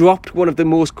just dropped one of the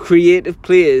most creative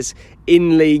players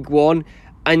in League One.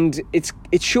 And it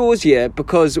shows you,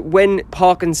 because when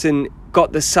Parkinson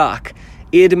got the sack,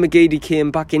 Aidan McGeady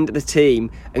came back into the team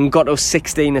and got us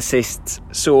 16 assists.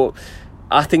 So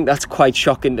I think that's quite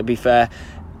shocking, to be fair.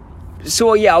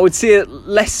 So yeah, I would say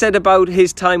less said about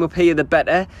his time up here the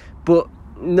better, but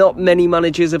not many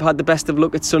managers have had the best of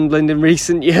luck at Sunderland in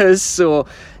recent years. So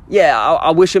yeah, I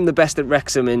wish him the best at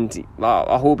Wrexham, and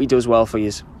I hope he does well for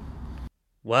you.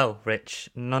 Well, Rich,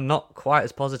 not quite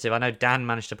as positive. I know Dan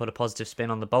managed to put a positive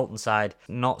spin on the Bolton side,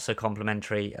 not so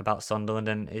complimentary about Sunderland,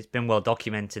 and it's been well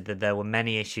documented that there were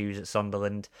many issues at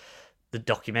Sunderland. The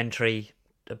documentary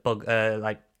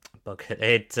affected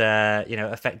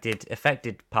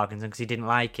Parkinson because he didn't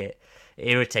like it. It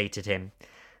irritated him.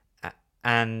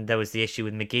 And there was the issue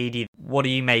with McGeady. What do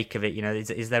you make of it? You know,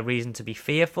 is there reason to be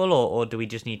fearful, or do we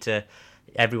just need to?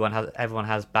 Everyone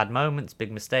has bad moments,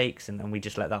 big mistakes, and we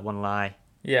just let that one lie.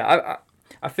 Yeah,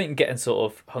 I think getting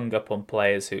sort of hung up on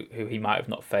players who he might have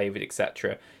not favoured,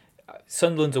 etc.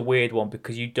 Sunderland's a weird one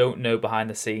because you don't know behind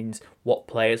the scenes what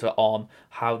players are on,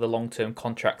 how the long-term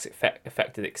contracts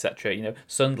affected, etc. You know,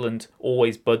 Sunderland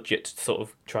always budget to sort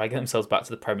of try to get themselves back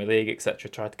to the Premier League, etc.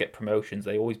 Try to get promotions.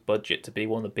 They always budget to be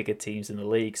one of the bigger teams in the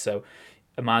league. So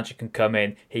a manager can come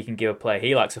in, he can give a player,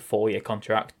 he likes a 4-year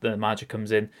contract, then the manager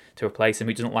comes in to replace him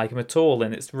who doesn't like him at all,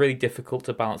 and it's really difficult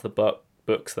to balance the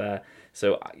books there.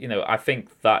 So, you know, I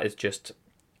think that is just...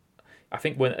 I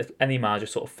think when any manager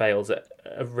sort of fails at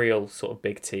a real sort of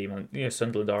big team, and you know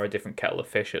Sunderland are a different kettle of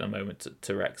fish at the moment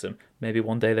to Wrexham. Maybe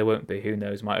one day they won't be. Who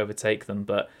knows? Might overtake them.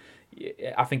 But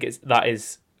I think that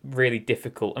is really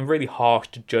difficult and really harsh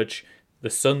to judge the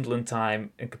Sunderland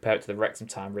time and compare it to the Wrexham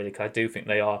time. Really, because I do think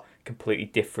they are completely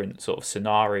different sort of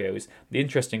scenarios. The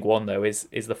interesting one though is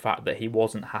the fact that he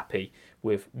wasn't happy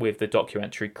with the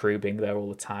documentary crew being there all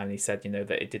the time. And he said, you know,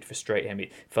 that it did frustrate him. He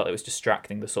felt it was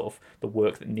distracting the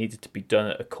work that needed to be done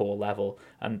at a core level.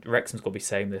 And Wrexham's got to be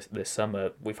saying this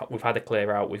summer. We've had a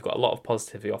clear out. We've got a lot of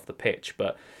positivity off the pitch,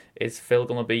 but is Phil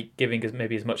going to be giving us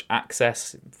maybe as much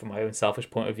access, from my own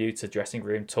selfish point of view, to dressing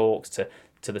room talks, to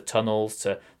the tunnels,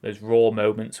 to those raw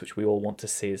moments which we all want to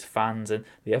see as fans? And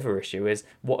the other issue is,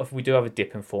 what if we do have a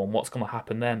dip in form? What's going to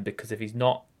happen then? Because if he's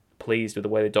not pleased with the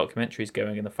way the documentary is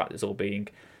going and the fact it's all being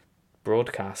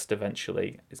broadcast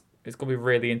eventually, it's going to be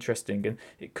really interesting, and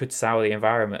it could sour the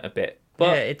environment a bit.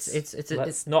 But yeah,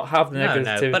 it's not have the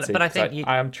negativity. But I think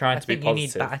I am trying to be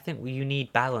positive. I think you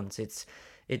need balance. It's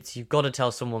you've got to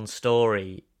tell someone's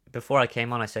story. Before I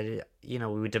came on, I said, you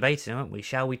know, we were debating, weren't we?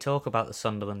 Shall we talk about the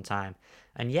Sunderland time?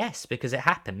 And yes, because it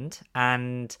happened,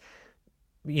 and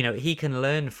you know, he can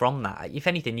learn from that. If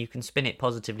anything, you can spin it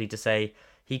positively to say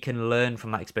he can learn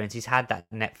from that experience. He's had that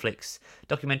Netflix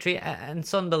documentary, and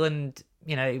Sunderland,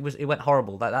 you know, it went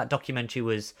horrible. That documentary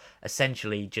was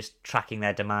essentially just tracking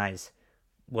their demise,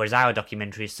 whereas our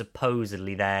documentary is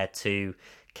supposedly there to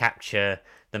capture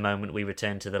the moment we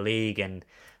return to the league, and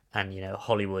you know,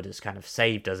 Hollywood has kind of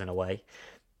saved us in a way.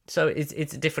 So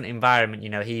it's a different environment. You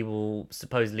know, he hope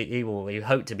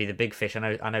to be the big fish.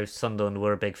 I know Sunderland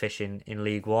were a big fish in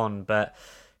League One, but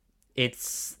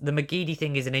it's the McGeady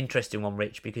thing is an interesting one,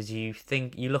 Rich, because you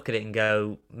look at it and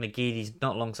go, McGeady's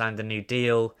not long signed a new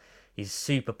deal. He's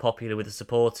super popular with the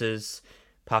supporters.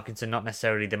 Parkinson not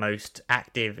necessarily the most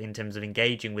active in terms of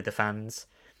engaging with the fans.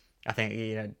 I think,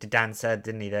 you know, Dan said,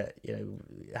 didn't he, that, you know,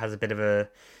 has a bit of a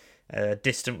a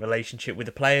distant relationship with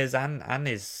the players and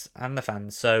the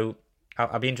fans. So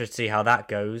I'll be interested to see how that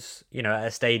goes. You know, at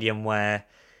a stadium where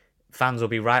fans will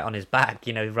be right on his back,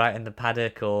 you know, right in the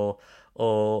paddock,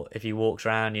 or if he walks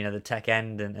around, you know, the tech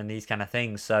end and these kind of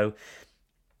things. So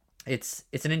it's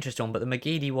an interesting one, but the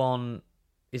McGeady one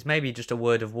is maybe just a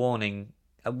word of warning.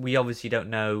 We obviously don't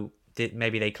know.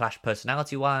 Maybe they clash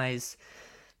personality-wise.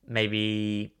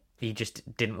 Maybe he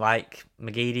just didn't like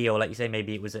McGeady, or like you say,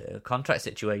 maybe it was a contract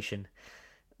situation.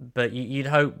 But you'd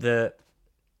hope that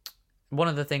one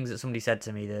of the things that somebody said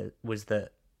to me was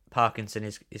that Parkinson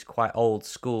is quite old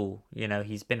school. You know,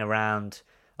 he's been around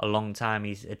a long time.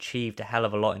 He's achieved a hell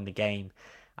of a lot in the game.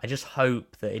 I just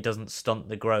hope that it doesn't stunt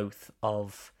the growth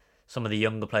of some of the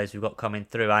younger players we've got coming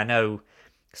through. I know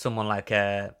someone like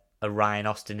a Ryan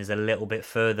Austin is a little bit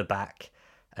further back,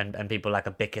 and people like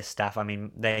a Bickerstaff, I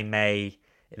mean, they may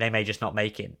just not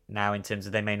make it now, in terms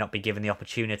of they may not be given the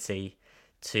opportunity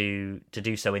to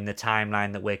do so in the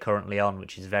timeline that we're currently on,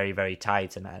 which is very, very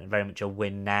tight and very much a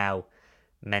win now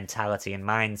mentality and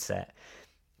mindset.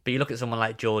 But you look at someone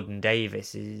like Jordan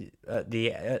Davis.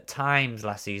 At times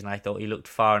last season, I thought he looked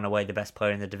far and away the best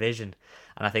player in the division,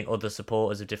 and I think other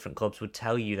supporters of different clubs would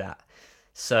tell you that.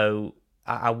 So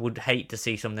I would hate to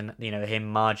see something, you know,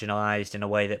 him marginalised in a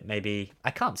way that maybe I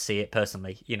can't see it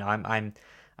personally. You know,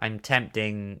 I'm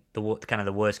tempting the kind of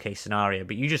the worst case scenario,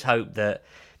 but you just hope that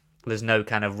there's no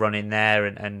kind of run in there,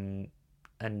 and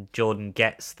Jordan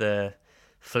gets the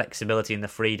flexibility and the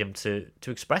freedom to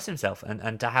express himself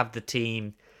and to have the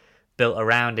team built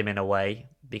around him in a way,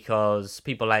 because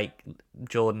people like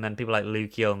Jordan and people like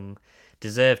Luke Young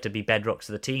deserve to be bedrocks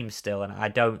of the team still. And I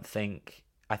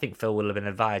think Phil will have been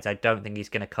advised. I don't think he's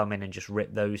going to come in and just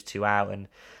rip those two out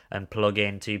and plug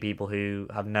in two people who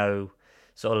have no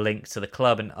sort of links to the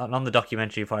club. And on the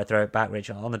documentary, before I throw it back,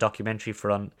 Rich, on the documentary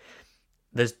front,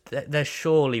 there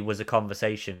surely was a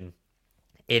conversation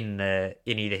in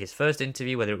either his first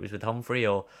interview, whether it was with Humphrey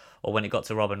or when it got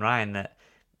to Rob and Ryan, that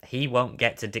he won't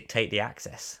get to dictate the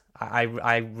access.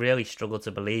 I really struggle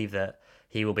to believe that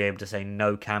he will be able to say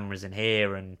no cameras in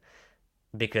here, and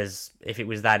because if it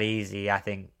was that easy, I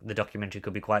think the documentary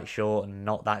could be quite short and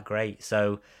not that great.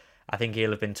 So I think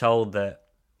he'll have been told that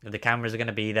the cameras are going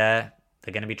to be there,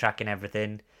 they're going to be tracking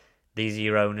everything. These are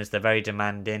your owners, they're very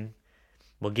demanding.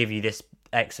 We'll give you this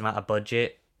X amount of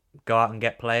budget. Go out and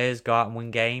get players, go out and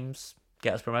win games,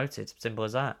 get us promoted. Simple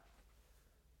as that.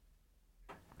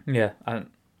 Yeah, and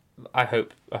I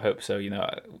hope so. You know,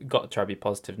 we've got to try to be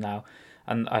positive now,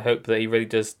 and I hope that he really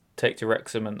does take to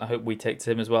Wrexham, and I hope we take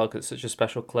to him as well, because it's such a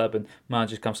special club and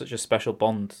managers come such a special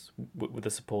bond with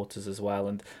the supporters as well.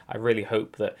 And I really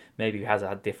hope that maybe he has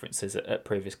had differences at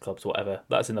previous clubs, whatever.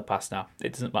 That's in the past now.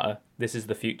 It doesn't matter. This is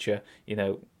the future. You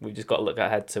know, we've just got to look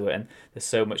ahead to it, and there's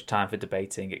so much time for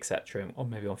debating, etc. Or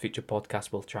maybe on future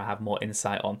podcasts we'll try and have more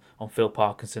insight on Phil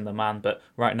Parkinson, the man. But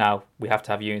right now we have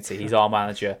to have unity. He's our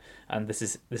manager, and this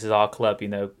is our club. You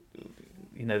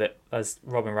know that, as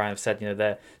Rob and Ryan have said, you know,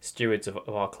 they're stewards of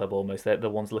our club almost. They're the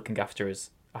ones looking after it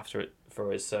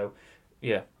for us. So,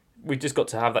 yeah, we've just got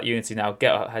to have that unity now.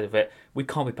 Get ahead of it. We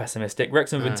can't be pessimistic.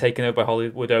 Wrexham have been taken over by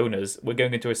Hollywood owners. We're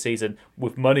going into a season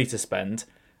with money to spend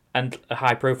and a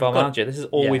high-profile manager. This is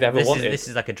all we've ever wanted. This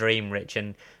is like a dream, Rich.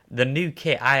 And the new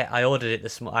kit, I ordered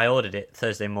it I ordered it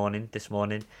Thursday morning. This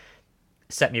morning,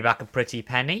 set me back a pretty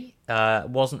penny.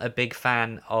 Wasn't a big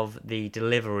fan of the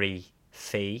delivery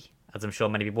fee, as I'm sure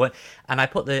many people weren't. And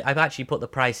I've actually put the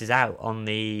prices out on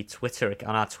our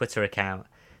Twitter account,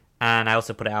 and I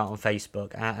also put it out on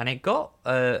Facebook, and it got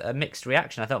a mixed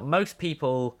reaction. I thought most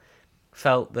people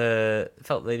felt the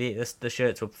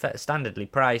shirts were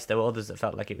standardly priced. There were others that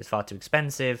felt like it was far too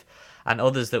expensive, and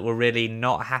others that were really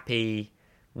not happy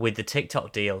with the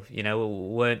TikTok deal. You know,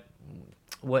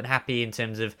 weren't happy in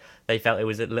terms of they felt it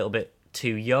was a little bit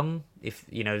too young. If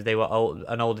you know, they were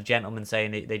an older gentleman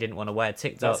saying they didn't want to wear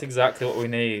TikTok. That's exactly what we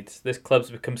need. This club's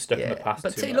become stuck in the past.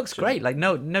 But it looks great. Like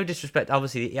no disrespect.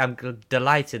 Obviously, I'm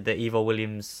delighted that Evo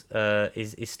Williams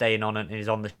is staying on and is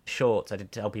on the shorts. I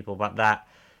did tell people about that.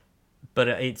 But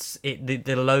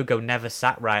the logo never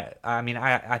sat right. I mean,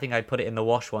 I think I put it in the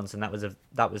wash once, and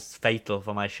that was fatal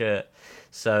for my shirt.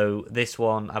 So this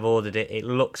one, I've ordered it. It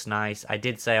looks nice. I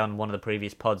did say on one of the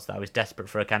previous pods that I was desperate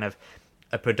for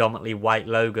a predominantly white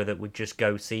logo that would just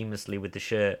go seamlessly with the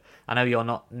shirt. I know you're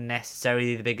not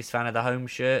necessarily the biggest fan of the home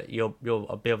shirt. You're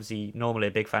obviously normally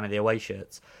a big fan of the away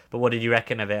shirts. But what did you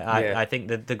reckon of it? I think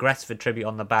the Gressford tribute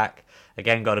on the back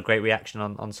again got a great reaction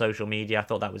on social media. I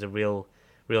thought that was a real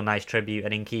nice tribute,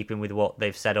 and in keeping with what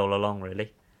they've said all along,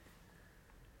 really.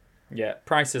 Yeah,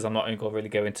 prices I'm not going to really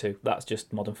go into. That's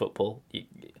just modern football.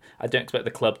 I don't expect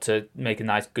the club to make a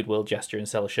nice goodwill gesture and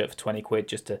sell a shirt for 20 quid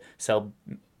just to sell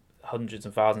hundreds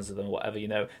and thousands of them or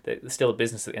whatever. They're still a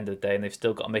business at the end of the day, and they've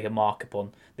still got to make a markup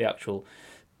on the actual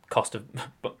cost of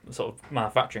sort of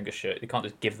manufacturing a shirt. You can't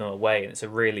just give them away, and it's a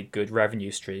really good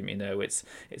revenue stream. It's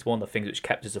one of the things which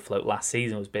kept us afloat last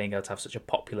season, was being able to have such a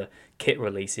popular kit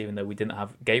release, even though we didn't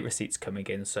have gate receipts coming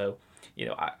in. So,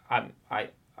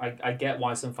 I get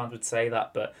why some fans would say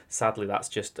that, but sadly that's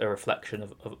just a reflection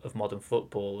of modern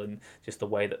football and just the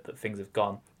way that things have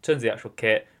gone. In terms of the actual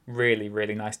kit, really,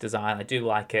 really nice design. I do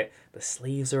like it. The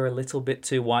sleeves are a little bit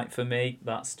too white for me.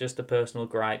 That's just a personal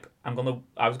gripe. I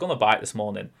was gonna buy it this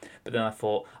morning, but then I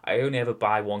thought I only ever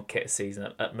buy one kit a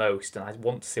season at most, and I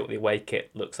want to see what the away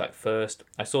kit looks like first.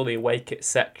 I saw the away kit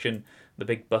section. The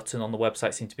big button on the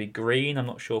website seemed to be green. I'm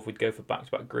not sure if we'd go for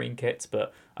back-to-back green kits,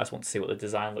 but I just want to see what the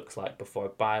design looks like before I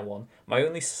buy one. My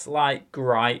only slight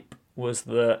gripe was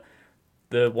that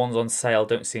the ones on sale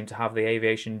don't seem to have the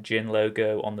Aviation Gin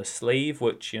logo on the sleeve,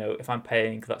 which, if I'm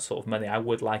paying that sort of money, I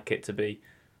would like it to be,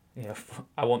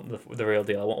 I want the real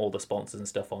deal. I want all the sponsors and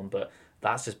stuff on, but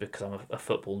that's just because I'm a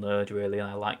football nerd, really, and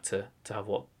I like to have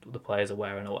what the players are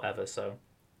wearing or whatever, so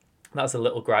that's a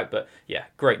little gripe, but yeah,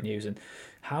 great news. And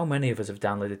how many of us have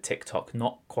downloaded TikTok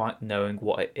not quite knowing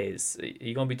what it is? Are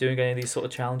you going to be doing any of these sort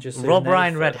of challenges soon? Rob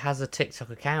Ryan Red has a TikTok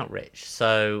account, Rich,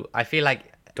 so I feel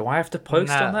like... Do I have to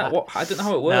post on that? I don't know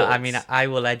how it works. No, I mean, I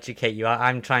will educate you.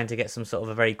 I'm trying to get some sort of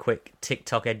a very quick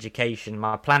TikTok education.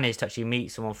 My plan is to actually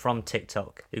meet someone from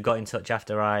TikTok who got in touch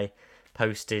after I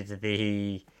posted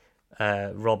the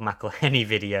Rob McElhenney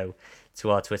video to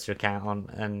our Twitter account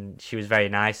and she was very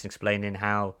nice in explaining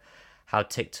how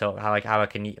TikTok, how I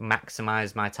can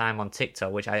maximize my time on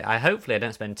TikTok, which I hopefully I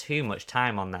don't spend too much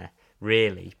time on there,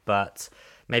 really, but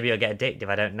maybe I'll get addictive.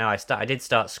 I don't know. I did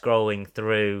start scrolling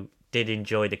through, did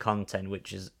enjoy the content,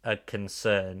 which is a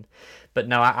concern, but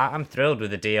no, I'm thrilled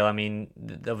with the deal. I mean,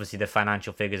 obviously the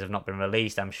financial figures have not been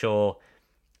released. I'm sure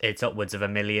it's upwards of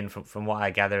 1 million from what I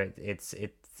gather. It's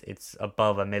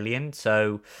above 1 million.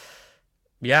 So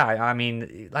yeah, I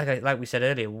mean, like we said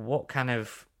earlier, what kind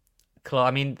of club?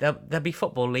 I mean, there'll be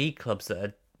football league clubs that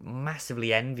are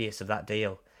massively envious of that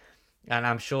deal, and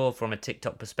I'm sure from a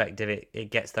TikTok perspective,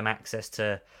 it gets them access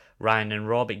to Ryan and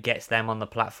Rob. It gets them on the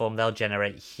platform. They'll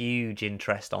generate huge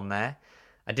interest on there.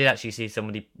 I did actually see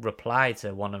somebody reply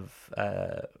to one of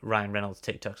Ryan Reynolds'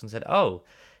 TikToks and said, "Oh,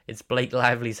 it's Blake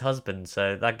Lively's husband."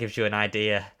 So that gives you an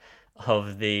idea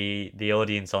of the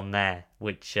audience on there,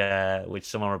 which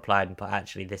someone replied and put,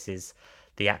 actually, this is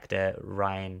the actor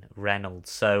Ryan Reynolds.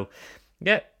 So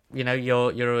yeah,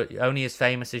 you're only as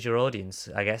famous as your audience,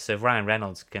 I guess. So if Ryan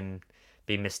Reynolds can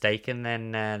be mistaken,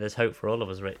 then there's hope for all of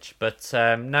us, Rich. But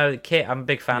no, kit I'm a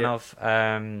big fan of.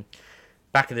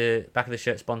 Back of the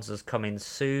shirt sponsors coming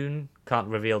soon. Can't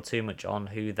reveal too much on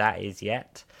who that is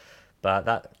yet. But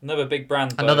that another big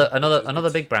brand, another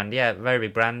big brand, yeah, very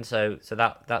big brand. So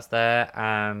that's there.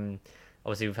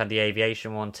 Obviously we've had the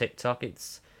aviation one, TikTok.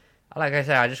 It's like I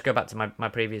say, I just go back to my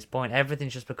previous point.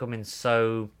 Everything's just becoming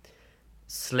so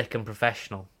slick and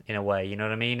professional in a way. You know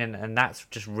what I mean? And that's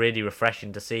just really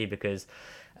refreshing to see, because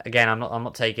again, I'm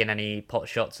not taking any pot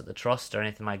shots at the trust or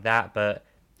anything like that, but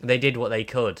they did what they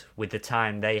could with the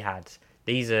time they had.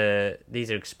 These are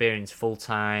experienced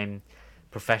full-time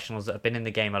professionals that have been in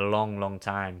the game a long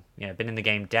time, been in the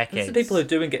game decades. These are people who are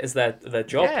doing it as their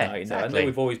job now. Exactly. I know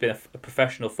we've always been a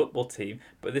professional football team,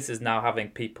 but this is now having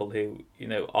people who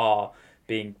are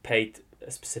being paid a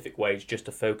specific wage just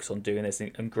to focus on doing this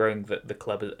and growing the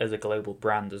club as a global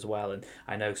brand as well. And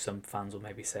I know some fans will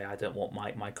maybe say, I don't want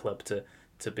my club to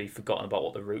be forgotten about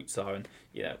what the roots are, and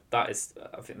that is,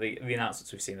 I think the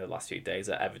announcements we've seen in the last few days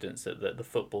are evidence that the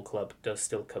football club does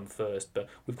still come first, but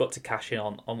we've got to cash in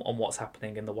on what's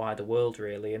happening in the wider world,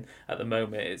 really. And at the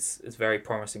moment it's very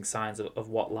promising signs of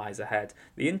what lies ahead.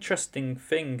 The interesting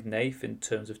thing, Nath, in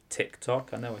terms of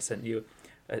TikTok, I know I sent you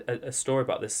a story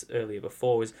about this earlier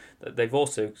before, is that they've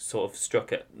also sort of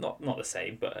struck not the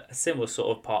same, but a similar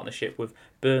sort of partnership with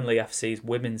Burnley FC's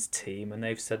women's team, and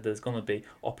they've said there's going to be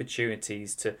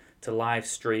opportunities to live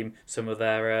stream some of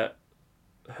their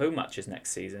home matches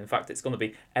next season. In fact, it's going to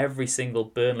be every single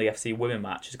Burnley FC women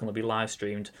match is going to be live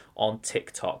streamed on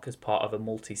TikTok as part of a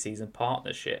multi-season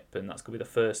partnership, and that's going to be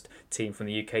the first team from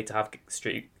the UK to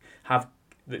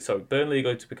Burnley are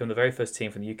going to become the very first team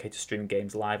from the UK to stream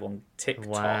games live on TikTok.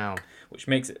 Wow. Which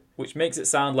makes it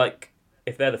sound like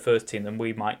if they're the first team, then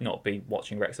we might not be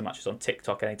watching Wrexham matches on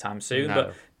TikTok anytime soon.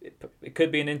 No. But it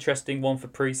could be an interesting one for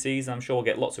pre-season. I'm sure we'll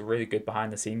get lots of really good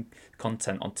behind-the-scene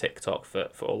content on TikTok for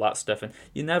all that stuff. And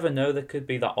you never know, there could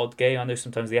be that odd game. I know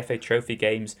sometimes the FA Trophy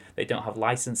games, they don't have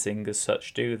licensing as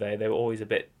such, do they? They were always a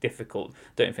bit difficult.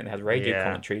 Don't think they had radio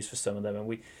commentaries for some of them.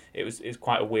 And it was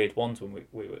quite a weird one when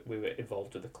we were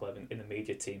involved with the club in the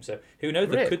media team. So who knows,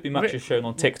 there could be matches shown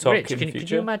on TikTok in the future.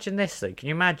 Could you imagine this, though? Can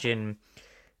you imagine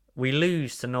we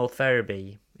lose to North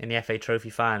Ferriby in the FA Trophy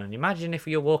final? And imagine if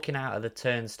we were walking out of the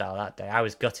turnstile that day. I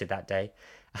was gutted that day.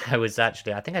 I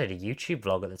think I did a YouTube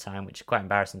vlog at the time, which is quite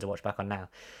embarrassing to watch back on now.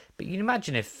 But you can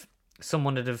imagine if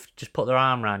someone had have just put their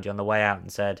arm around you on the way out and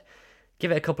said,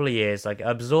 give it a couple of years, like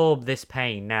absorb this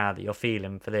pain now that you're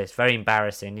feeling for this. Very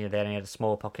embarrassing. They only had a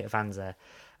small pocket of fans there.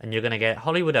 And you're going to get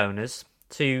Hollywood owners,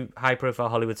 2 high-profile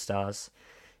Hollywood stars.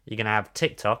 You're going to have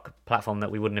TikTok, platform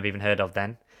that we wouldn't have even heard of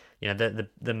then.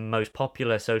 The most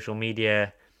popular social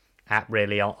media app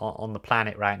really on the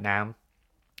planet right now.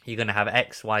 You're going to have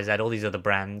X, Y, Z, all these other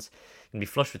brands. You're going to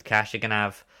be flush with cash. You're going to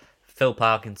have Phil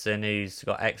Parkinson, who's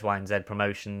got X, Y, and Z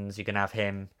promotions. You're going to have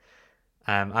him.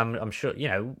 I'm sure,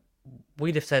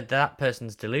 we'd have said that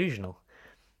person's delusional.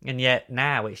 And yet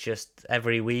now it's just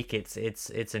every week it's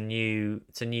a new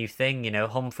thing.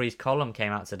 Humphrey's column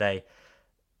came out today.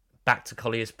 Back to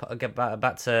Colliers Park.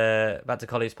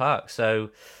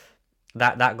 So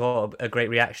that got a great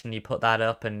reaction. You put that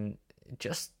up, and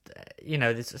just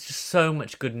there's just so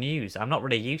much good news. I'm not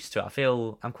really used to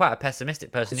it. I'm quite a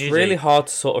pessimistic person. It's really hard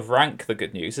to sort of rank the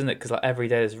good news, isn't it? Because every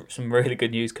day there's some really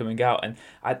good news coming out. And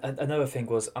another thing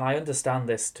was, and I understand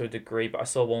this to a degree, but I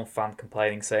saw one fan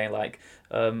complaining, saying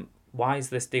why is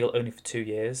this deal only for 2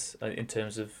 years? In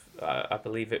terms of, I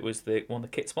believe it was one of the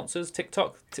kit sponsors,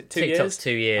 TikTok, 2 years. TikTok's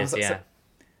 2 years, yeah.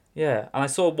 Yeah, and I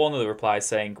saw one of the replies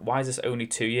saying, "Why is this only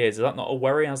 2 years? Is that not a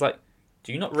worry?" And I was like,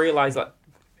 "Do you not realise that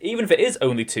even if it is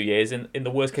only 2 years, in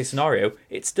the worst case scenario,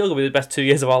 it's still gonna be the best 2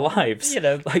 years of our lives.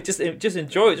 Just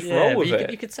enjoy it, just roll with it."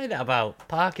 You could say that about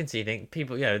Parkinson. You think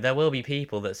people, there will be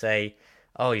people that say,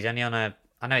 "Oh, he's only on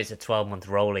I know it's a 12-month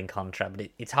rolling contract, but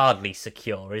it's hardly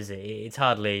secure, is it? It's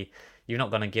hardly. You're not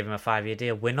going to give him a 5-year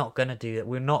deal. We're not going to do that.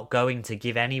 We're not going to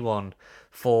give anyone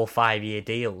 4 5-year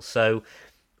deals. So."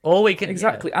 All we can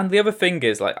exactly, and the other thing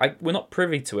is, we're not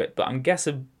privy to it, but I'm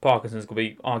guessing Parkinson's going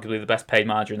to be arguably the best paid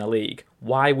manager in the league.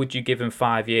 Why would you give him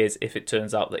 5 years if it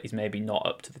turns out that he's maybe not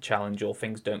up to the challenge or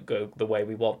things don't go the way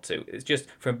we want to? It's just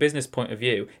from a business point of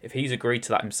view. If he's agreed to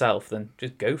that himself, then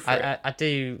just go for it. I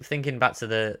do, thinking back to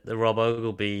the Rob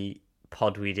Ogilvie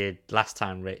pod we did last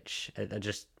time, Rich,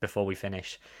 just before we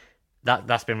finish.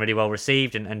 That's been really well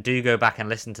received, and do go back and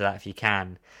listen to that if you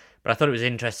can. But I thought it was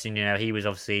interesting, he was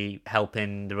obviously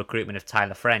helping the recruitment of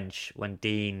Tyler French when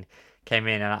Dean came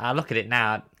in. And I look at it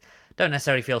now, I don't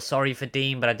necessarily feel sorry for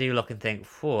Dean, but I do look and think,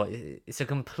 it's a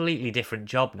completely different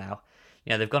job now.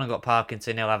 They've gone and got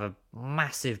Parkinson. He'll have a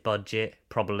massive budget,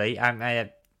 probably.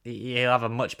 He'll have a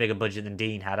much bigger budget than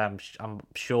Dean had. I'm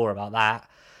sure about that.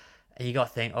 And you got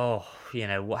to think,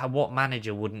 what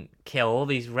manager wouldn't kill all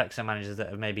these Wrexham managers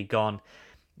that have maybe gone?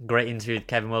 Great interview with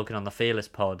Kevin Wilkin on the Fearless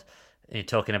pod. You're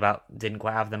talking about didn't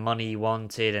quite have the money he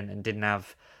wanted and didn't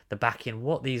have the backing,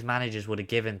 what these managers would have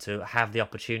given to have the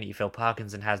opportunity Phil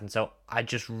Parkinson has. And so I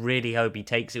just really hope he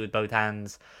takes it with both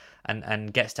hands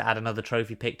and gets to add another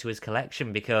trophy pick to his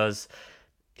collection, because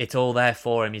it's all there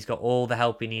for him. He's got all the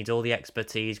help he needs, all the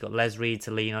expertise. He's got Les Reed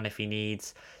to lean on if he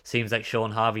needs. Seems like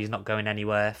Sean Harvey's not going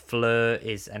anywhere. Fleur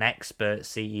is an expert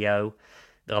CEO.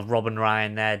 They'll have Rob and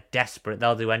Ryan there, desperate.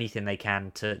 They'll do anything they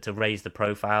can to raise the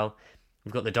profile.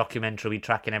 We've got the documentary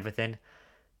tracking everything.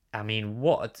 I mean,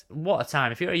 what a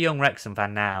time. If you're a young Wrexham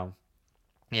fan now,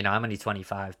 I'm only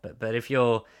 25, but if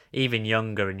you're even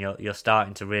younger and you're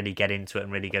starting to really get into it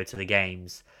and really go to the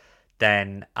games,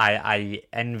 then I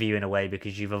envy you in a way,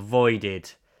 because you've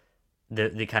avoided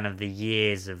the kind of the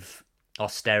years of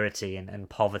austerity and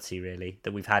poverty, really,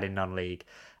 that we've had in non-league.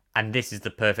 And this is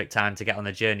the perfect time to get on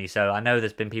the journey. So I know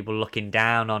there's been people looking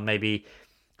down on maybe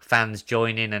fans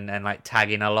joining and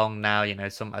tagging along now. I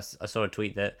saw a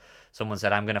tweet that someone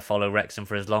said, "I'm going to follow Wrexham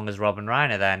for as long as Rob and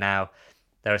Ryan are there." Now,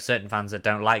 there are certain fans that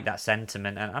don't like that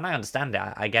sentiment, and I understand it.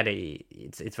 I get it.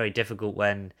 It's very difficult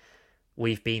when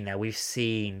we've been there. We've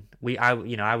seen. I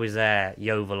was there,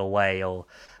 Yeovil away or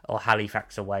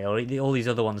Halifax away, or all these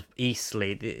other ones,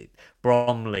 Eastleigh,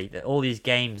 Bromley, all these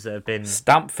games that have been...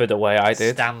 Stamford away, I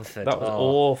did. Stamford. That was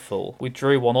awful. We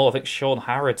drew 1-1. I think Sean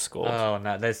Harrod scored. Oh,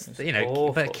 no, there's,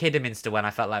 but Kidderminster when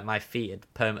I felt like my feet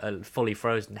had fully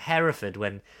frozen. Hereford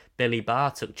when Billy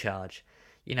Barr took charge.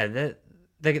 If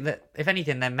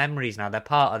anything, they're memories now. They're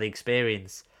part of the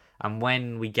experience. And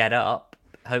when we get up,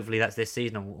 hopefully that's this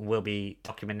season, and we'll be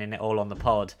documenting it all on the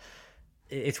pod.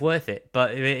 It's worth it.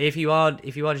 But if you are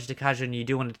just a casual and you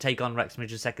do want to take on Wrexham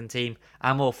as your second team,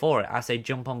 I'm all for it. I say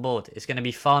jump on board. It's going to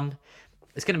be fun.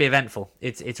 It's going to be eventful.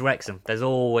 It's Wrexham. There's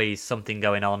always something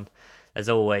going on. There's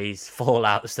always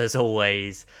fallouts. There's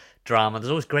always drama. There's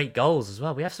always great goals as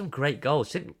well. We have some great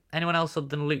goals. Do you think anyone else other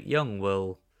than Luke Young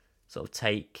will sort of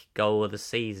take goal of the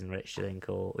season, Rich, do you think?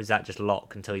 Or is that just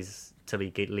lock until he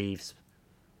leaves?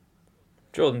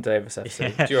 Jordan Davis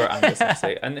FC, Dura Angus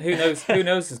FC, and who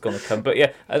knows is going to come. But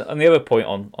yeah, and the other point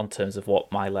on terms of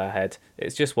what my lay ahead,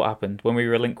 it's just what happened when we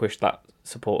relinquished that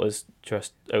supporters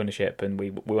trust ownership, and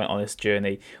we went on this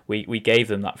journey. We gave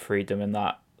them that freedom and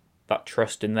that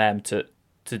trust in them to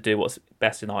do what's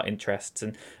best in our interests.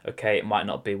 And okay, it might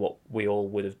not be what we all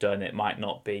would have done. It might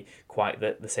not be quite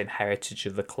the same heritage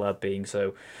of the club being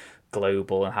so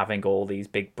global and having all these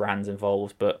big brands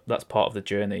involved, but that's part of the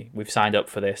journey. We've signed up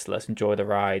for this. Let's enjoy the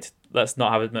ride. Let's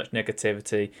not have as much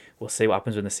negativity. We'll see what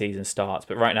happens when the season starts.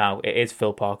 But right now, it is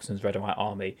Phil Parkinson's Red and White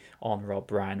Army on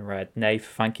Rob Ryan Red. Nath,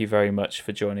 thank you very much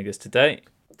for joining us today.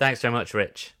 Thanks very much,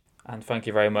 Rich. And thank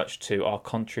you very much to our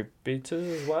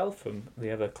contributors as well from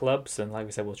the other clubs. And like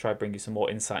we said, we'll try to bring you some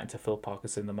more insight into Phil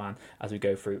Parkinson, the man, as we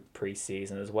go through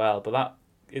pre-season as well. But that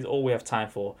is all we have time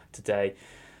for today.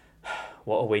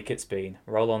 What a week it's been.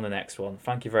 Roll on the next one.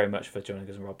 Thank you very much for joining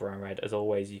us on Rob Brown Red. As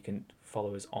always, you can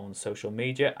follow us on social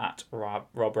media at Rob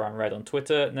Brown Red on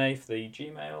Twitter. Nath, the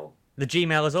Gmail. The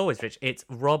Gmail, as always, Rich, it's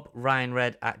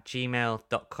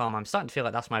robryanred@gmail.com. I'm starting to feel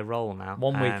like that's my role now.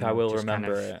 One week I will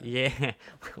remember it. Yeah,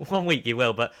 one week you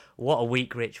will, but what a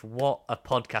week, Rich. What a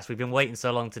podcast. We've been waiting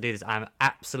so long to do this. I'm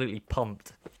absolutely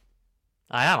pumped.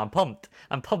 I'm pumped.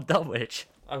 I'm pumped up, Rich.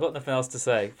 I've got nothing else to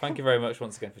say. Thank you very much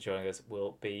once again for joining us.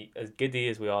 We'll be as giddy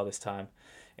as we are this time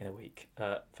in a week.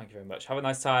 Thank you very much. Have a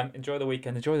nice time. Enjoy the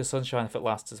weekend. Enjoy the sunshine if it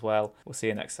lasts as well. We'll see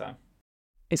you next time.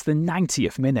 It's the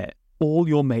 90th minute. All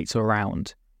your mates are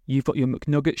around. You've got your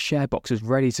McNuggets share boxes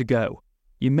ready to go.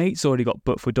 Your mate's already got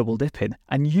booked for double dipping,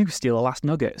 and you steal the last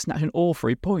nugget, snatching all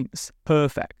 3 points.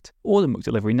 Perfect. Order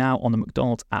McDelivery now on the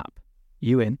McDonald's app.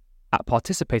 You in? At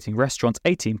participating restaurants,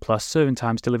 18 plus, serving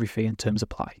times, delivery fee and terms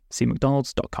apply. See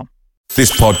mcdonalds.com.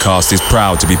 This podcast is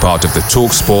proud to be part of the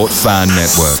TalkSport Fan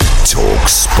Network.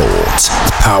 TalkSport.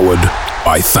 Powered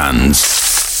by fans.